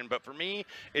situation. But for me,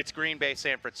 it's Green Bay,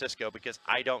 San Francisco, because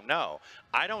I don't know.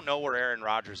 I don't know where Aaron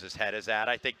Rodgers' head is at.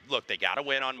 I think, look, they got to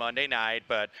win on Monday night,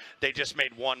 but they just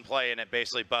made one play, and it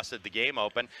basically busted the game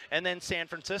open. And then San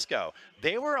Francisco,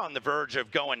 they were on the verge of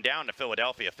going down to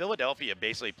Philadelphia. Philadelphia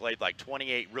basically played like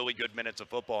 28 really good minutes of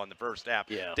football in the first half.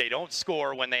 Yeah. They don't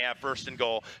score when they have first and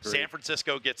goal. San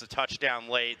Francisco gets a touchdown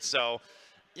late. So,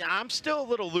 yeah, I'm still a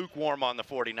little lukewarm on the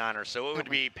 49ers, so it would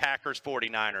be Packers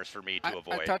 49ers for me to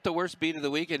avoid. I thought the worst beat of the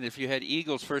weekend if you had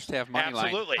Eagles first half money line.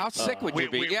 Absolutely. How sick would you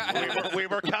be? We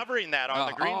were covering that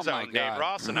on the Green Zone, Dave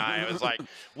Ross and I. It was like,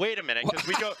 wait a minute, because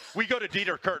we go to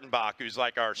Dieter Kurtenbach, who's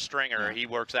like our stringer. He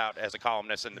works out as a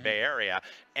columnist in the Bay Area,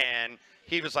 and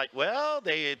he was like, well,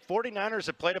 the 49ers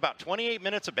have played about 28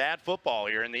 minutes of bad football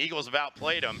here, and the Eagles have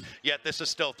outplayed them, yet this is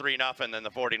still 3-0, and the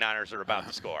 49ers are about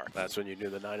to score. That's when you knew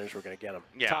the Niners were going to get them.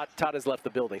 Yeah. Todd has left the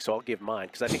building, so I'll give mine,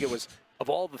 because I think it was, of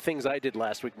all the things I did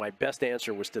last week, my best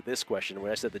answer was to this question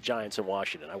when I said the Giants in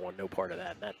Washington. I want no part of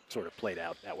that, and that sort of played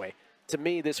out that way. To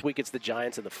me, this week it's the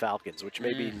Giants and the Falcons, which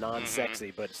may be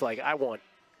non-sexy, but it's like I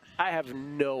have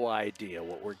no idea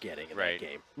what we're getting in that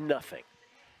game. Nothing.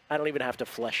 I don't even have to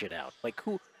flesh it out. Like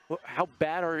how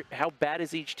bad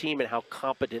is each team, and how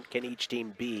competent can each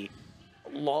team be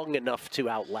long enough to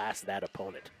outlast that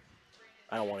opponent?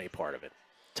 I don't want any part of it.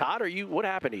 Todd, what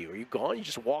happened to you? Are you gone? You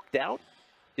just walked out?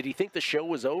 Did he think the show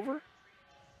was over?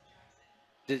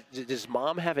 Does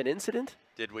Mom have an incident?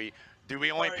 Do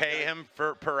we only pay him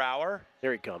per hour?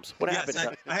 There he comes. What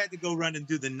happened? I had to go run and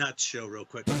do the Nuts show real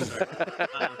quick. I'm sorry.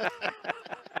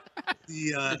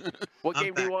 What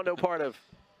game do you want no part of?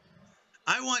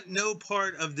 I want no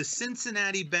part of the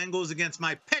Cincinnati Bengals against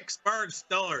my Pittsburgh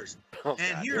Steelers.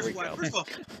 Here's why. First of all,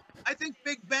 I think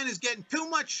Big Ben is getting too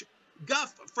much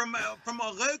guff from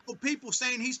local people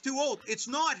saying he's too old. It's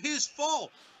not his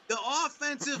fault. The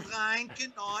offensive line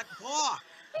cannot block.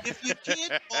 If you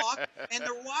can't block and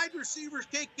the wide receivers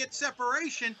can't get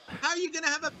separation, how are you going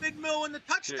to have a big mill in the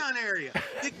touchdown area?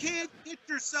 You can't get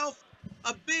yourself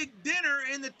a big dinner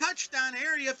in the touchdown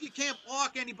area if you can't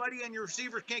block anybody and your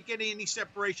receivers can't get any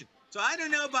separation. So I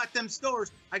don't know about them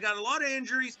Steelers. I got a lot of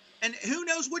injuries, and who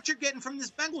knows what you're getting from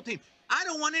this Bengal team. I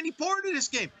don't want any part of this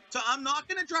game. So I'm not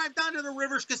going to drive down to the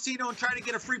Rivers Casino and try to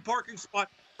get a free parking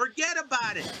spot. Forget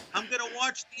about it. I'm going to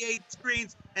watch the 8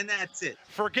 screens, and that's it.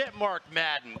 Forget Mark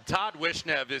Madden. Todd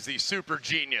Wishnev is the super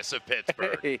genius of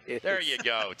Pittsburgh. There you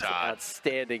go, Todd.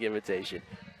 Outstanding invitation.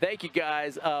 Thank you,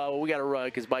 guys. We got to run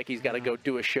because Mikey's got to go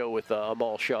do a show with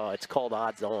Amal Shaw. It's called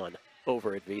Odds On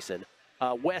over at VSiN.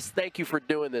 Wes, thank you for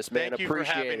doing this, man. Thank you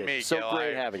Appreciate for having it. me, So Gil.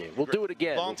 great having you. We'll do it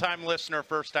again. Long-time listener,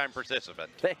 first-time participant.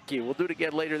 Thank you. We'll do it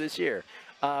again later this year.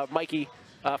 Mikey,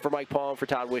 for Mike Palm, for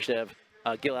Todd Wishnev,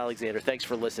 Gil Alexander, thanks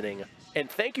for listening. And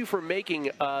thank you for making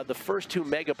the first 2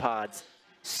 Megapods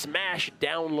smash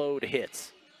download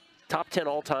hits. Top 10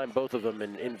 all-time, both of them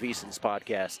in VSiN's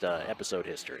podcast episode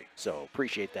history. So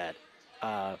appreciate that.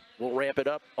 We'll ramp it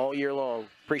up all year long.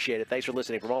 Appreciate it. Thanks for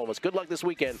listening from all of us. Good luck this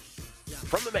weekend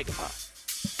from the Megapod.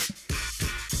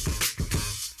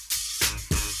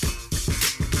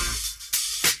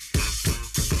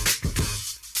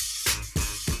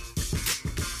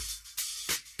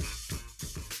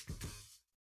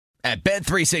 At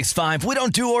Bet365, we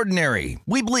don't do ordinary.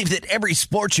 We believe that every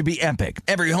sport should be epic.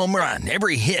 Every home run,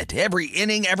 every hit, every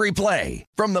inning, every play.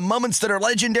 From the moments that are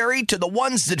legendary to the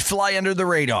ones that fly under the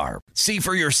radar. See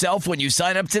for yourself when you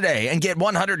sign up today and get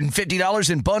 $150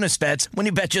 in bonus bets when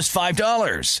you bet just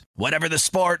 $5. Whatever the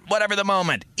sport, whatever the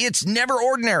moment, it's never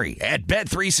ordinary at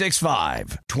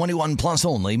Bet365. 21 plus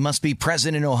only. Must be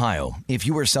present in Ohio. If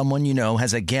you or someone you know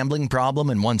has a gambling problem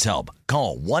and wants help,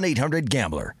 call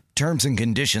 1-800-GAMBLER. Terms and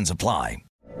conditions apply.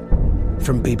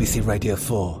 From BBC Radio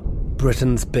 4,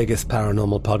 Britain's biggest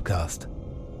paranormal podcast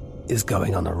is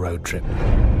going on a road trip.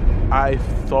 I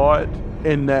thought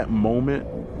in that moment,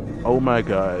 oh my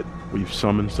God, we've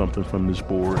summoned something from this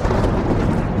board.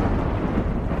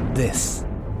 This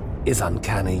is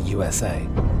Uncanny USA.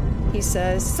 He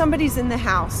says, somebody's in the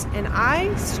house, and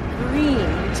I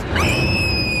screamed.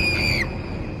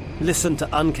 Listen to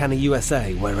Uncanny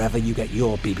USA wherever you get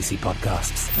your BBC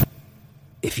podcasts,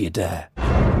 if you dare.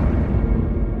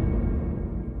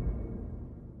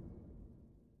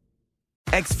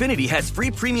 Xfinity has free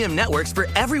premium networks for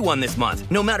everyone this month,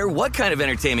 no matter what kind of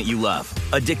entertainment you love.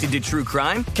 Addicted to true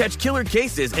crime? Catch killer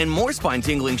cases and more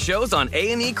spine-tingling shows on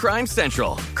A&E Crime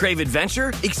Central. Crave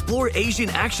adventure? Explore Asian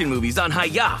action movies on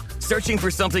Hi-YAH. Searching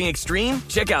for something extreme?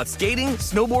 Check out skating,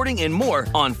 snowboarding, and more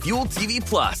on Fuel TV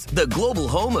Plus, the global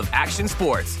home of action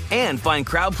sports. And find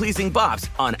crowd-pleasing bops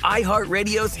on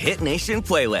iHeartRadio's Hit Nation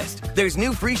playlist. There's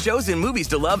new free shows and movies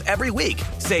to love every week.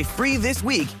 Say free this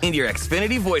week in your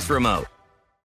Xfinity voice remote.